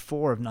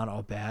 24 of Not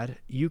All Bad.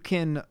 You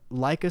can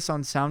like us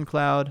on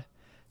SoundCloud,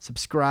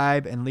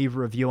 subscribe, and leave a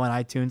review on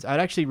iTunes.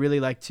 I'd actually really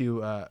like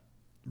to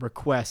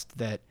request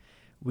that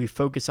we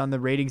focus on the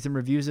ratings and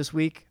reviews this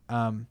week.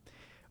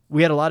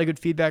 We had a lot of good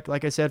feedback,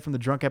 like I said, from the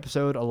drunk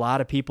episode. A lot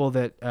of people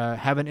that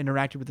haven't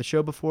interacted with the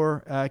show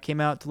before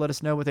came out to let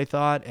us know what they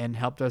thought and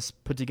helped us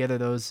put together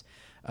those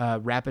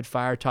rapid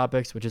fire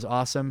topics, which is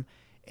awesome.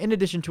 In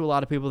addition to a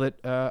lot of people that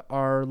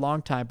are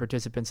longtime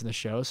participants in the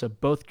show. So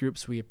both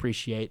groups we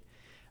appreciate.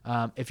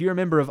 If you're a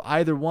member of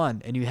either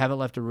one and you haven't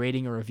left a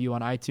rating or review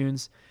on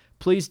iTunes,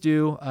 please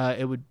do.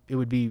 It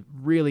would be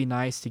really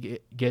nice to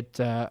get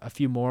a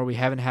few more. We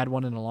haven't had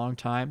one in a long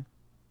time.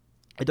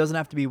 It doesn't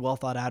have to be well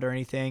thought out or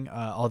anything,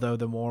 although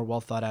the more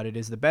well thought out it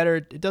is, the better.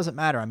 It doesn't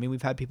matter. I mean,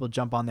 we've had people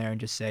jump on there and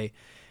just say,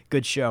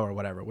 good show or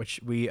whatever, which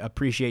we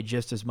appreciate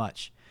just as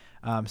much.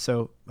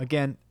 So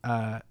again,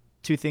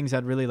 two things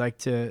I'd really like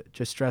to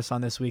just stress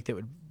on this week that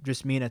would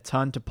just mean a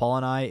ton to Paul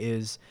and I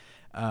is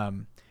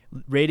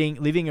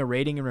leaving a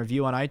rating and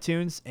review on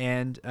iTunes,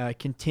 and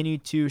continue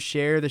to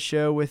share the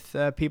show with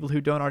people who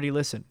don't already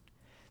listen.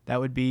 That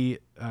would be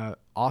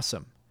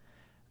awesome.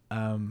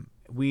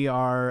 We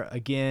are,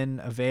 again,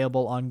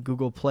 available on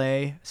Google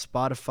Play,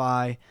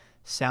 Spotify,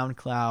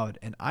 SoundCloud,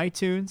 and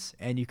iTunes,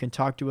 and you can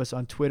talk to us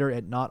on Twitter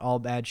at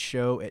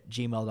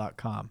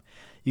notallbadshow@gmail.com.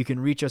 You can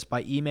reach us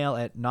by email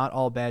at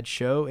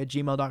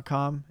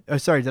notallbadshow@gmail.com. Oh,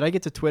 sorry, did I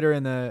get to Twitter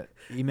and the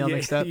email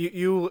mixed up?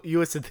 You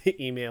listed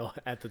the email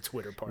at the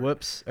Twitter part.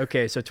 Whoops.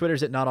 Okay, so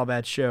Twitter's at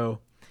notallbadshow.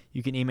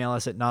 You can email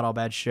us at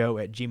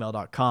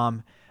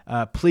notallbadshow@gmail.com.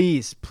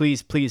 Please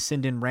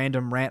send in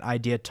random rant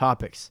idea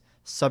topics.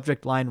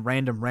 subject line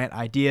random rant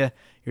idea,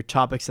 your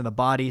topics in the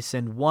body.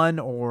 Send one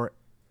or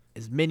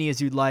as many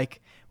as you'd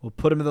like. We'll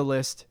put them in the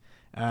list,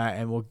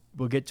 and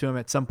we'll get to them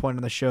at some point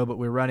on the show, but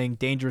we're running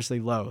dangerously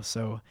low,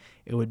 so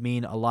it would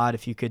mean a lot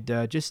if you could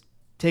just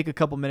take a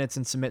couple minutes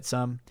and submit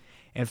some.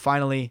 And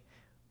finally,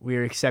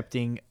 we're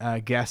accepting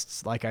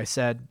guests, like I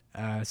said,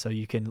 so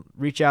you can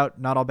reach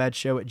out,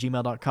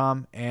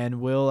 notallbadshow@gmail.com,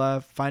 and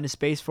we'll find a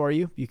space for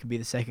you. You can be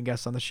the second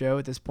guest on the show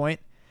at this point,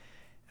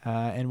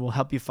 and we'll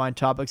help you find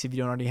topics if you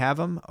don't already have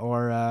them,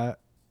 or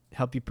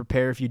help you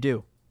prepare if you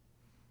do.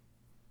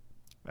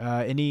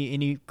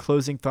 Any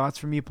closing thoughts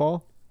from you,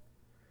 Paul?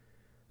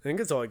 I think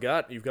that's all I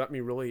got. You've got me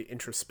really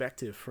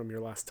introspective from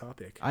your last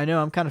topic. I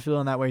know, I'm kind of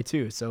feeling that way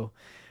too, so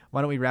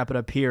why don't we wrap it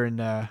up here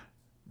and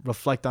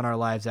reflect on our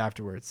lives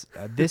afterwards.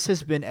 This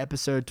has been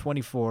episode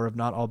 24 of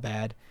Not All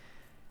Bad,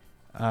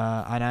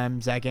 and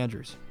I'm Zach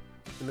Andrews.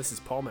 And this is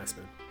Paul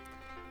Messman.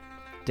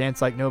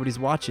 Dance like nobody's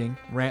watching,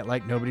 rant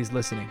like nobody's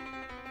listening.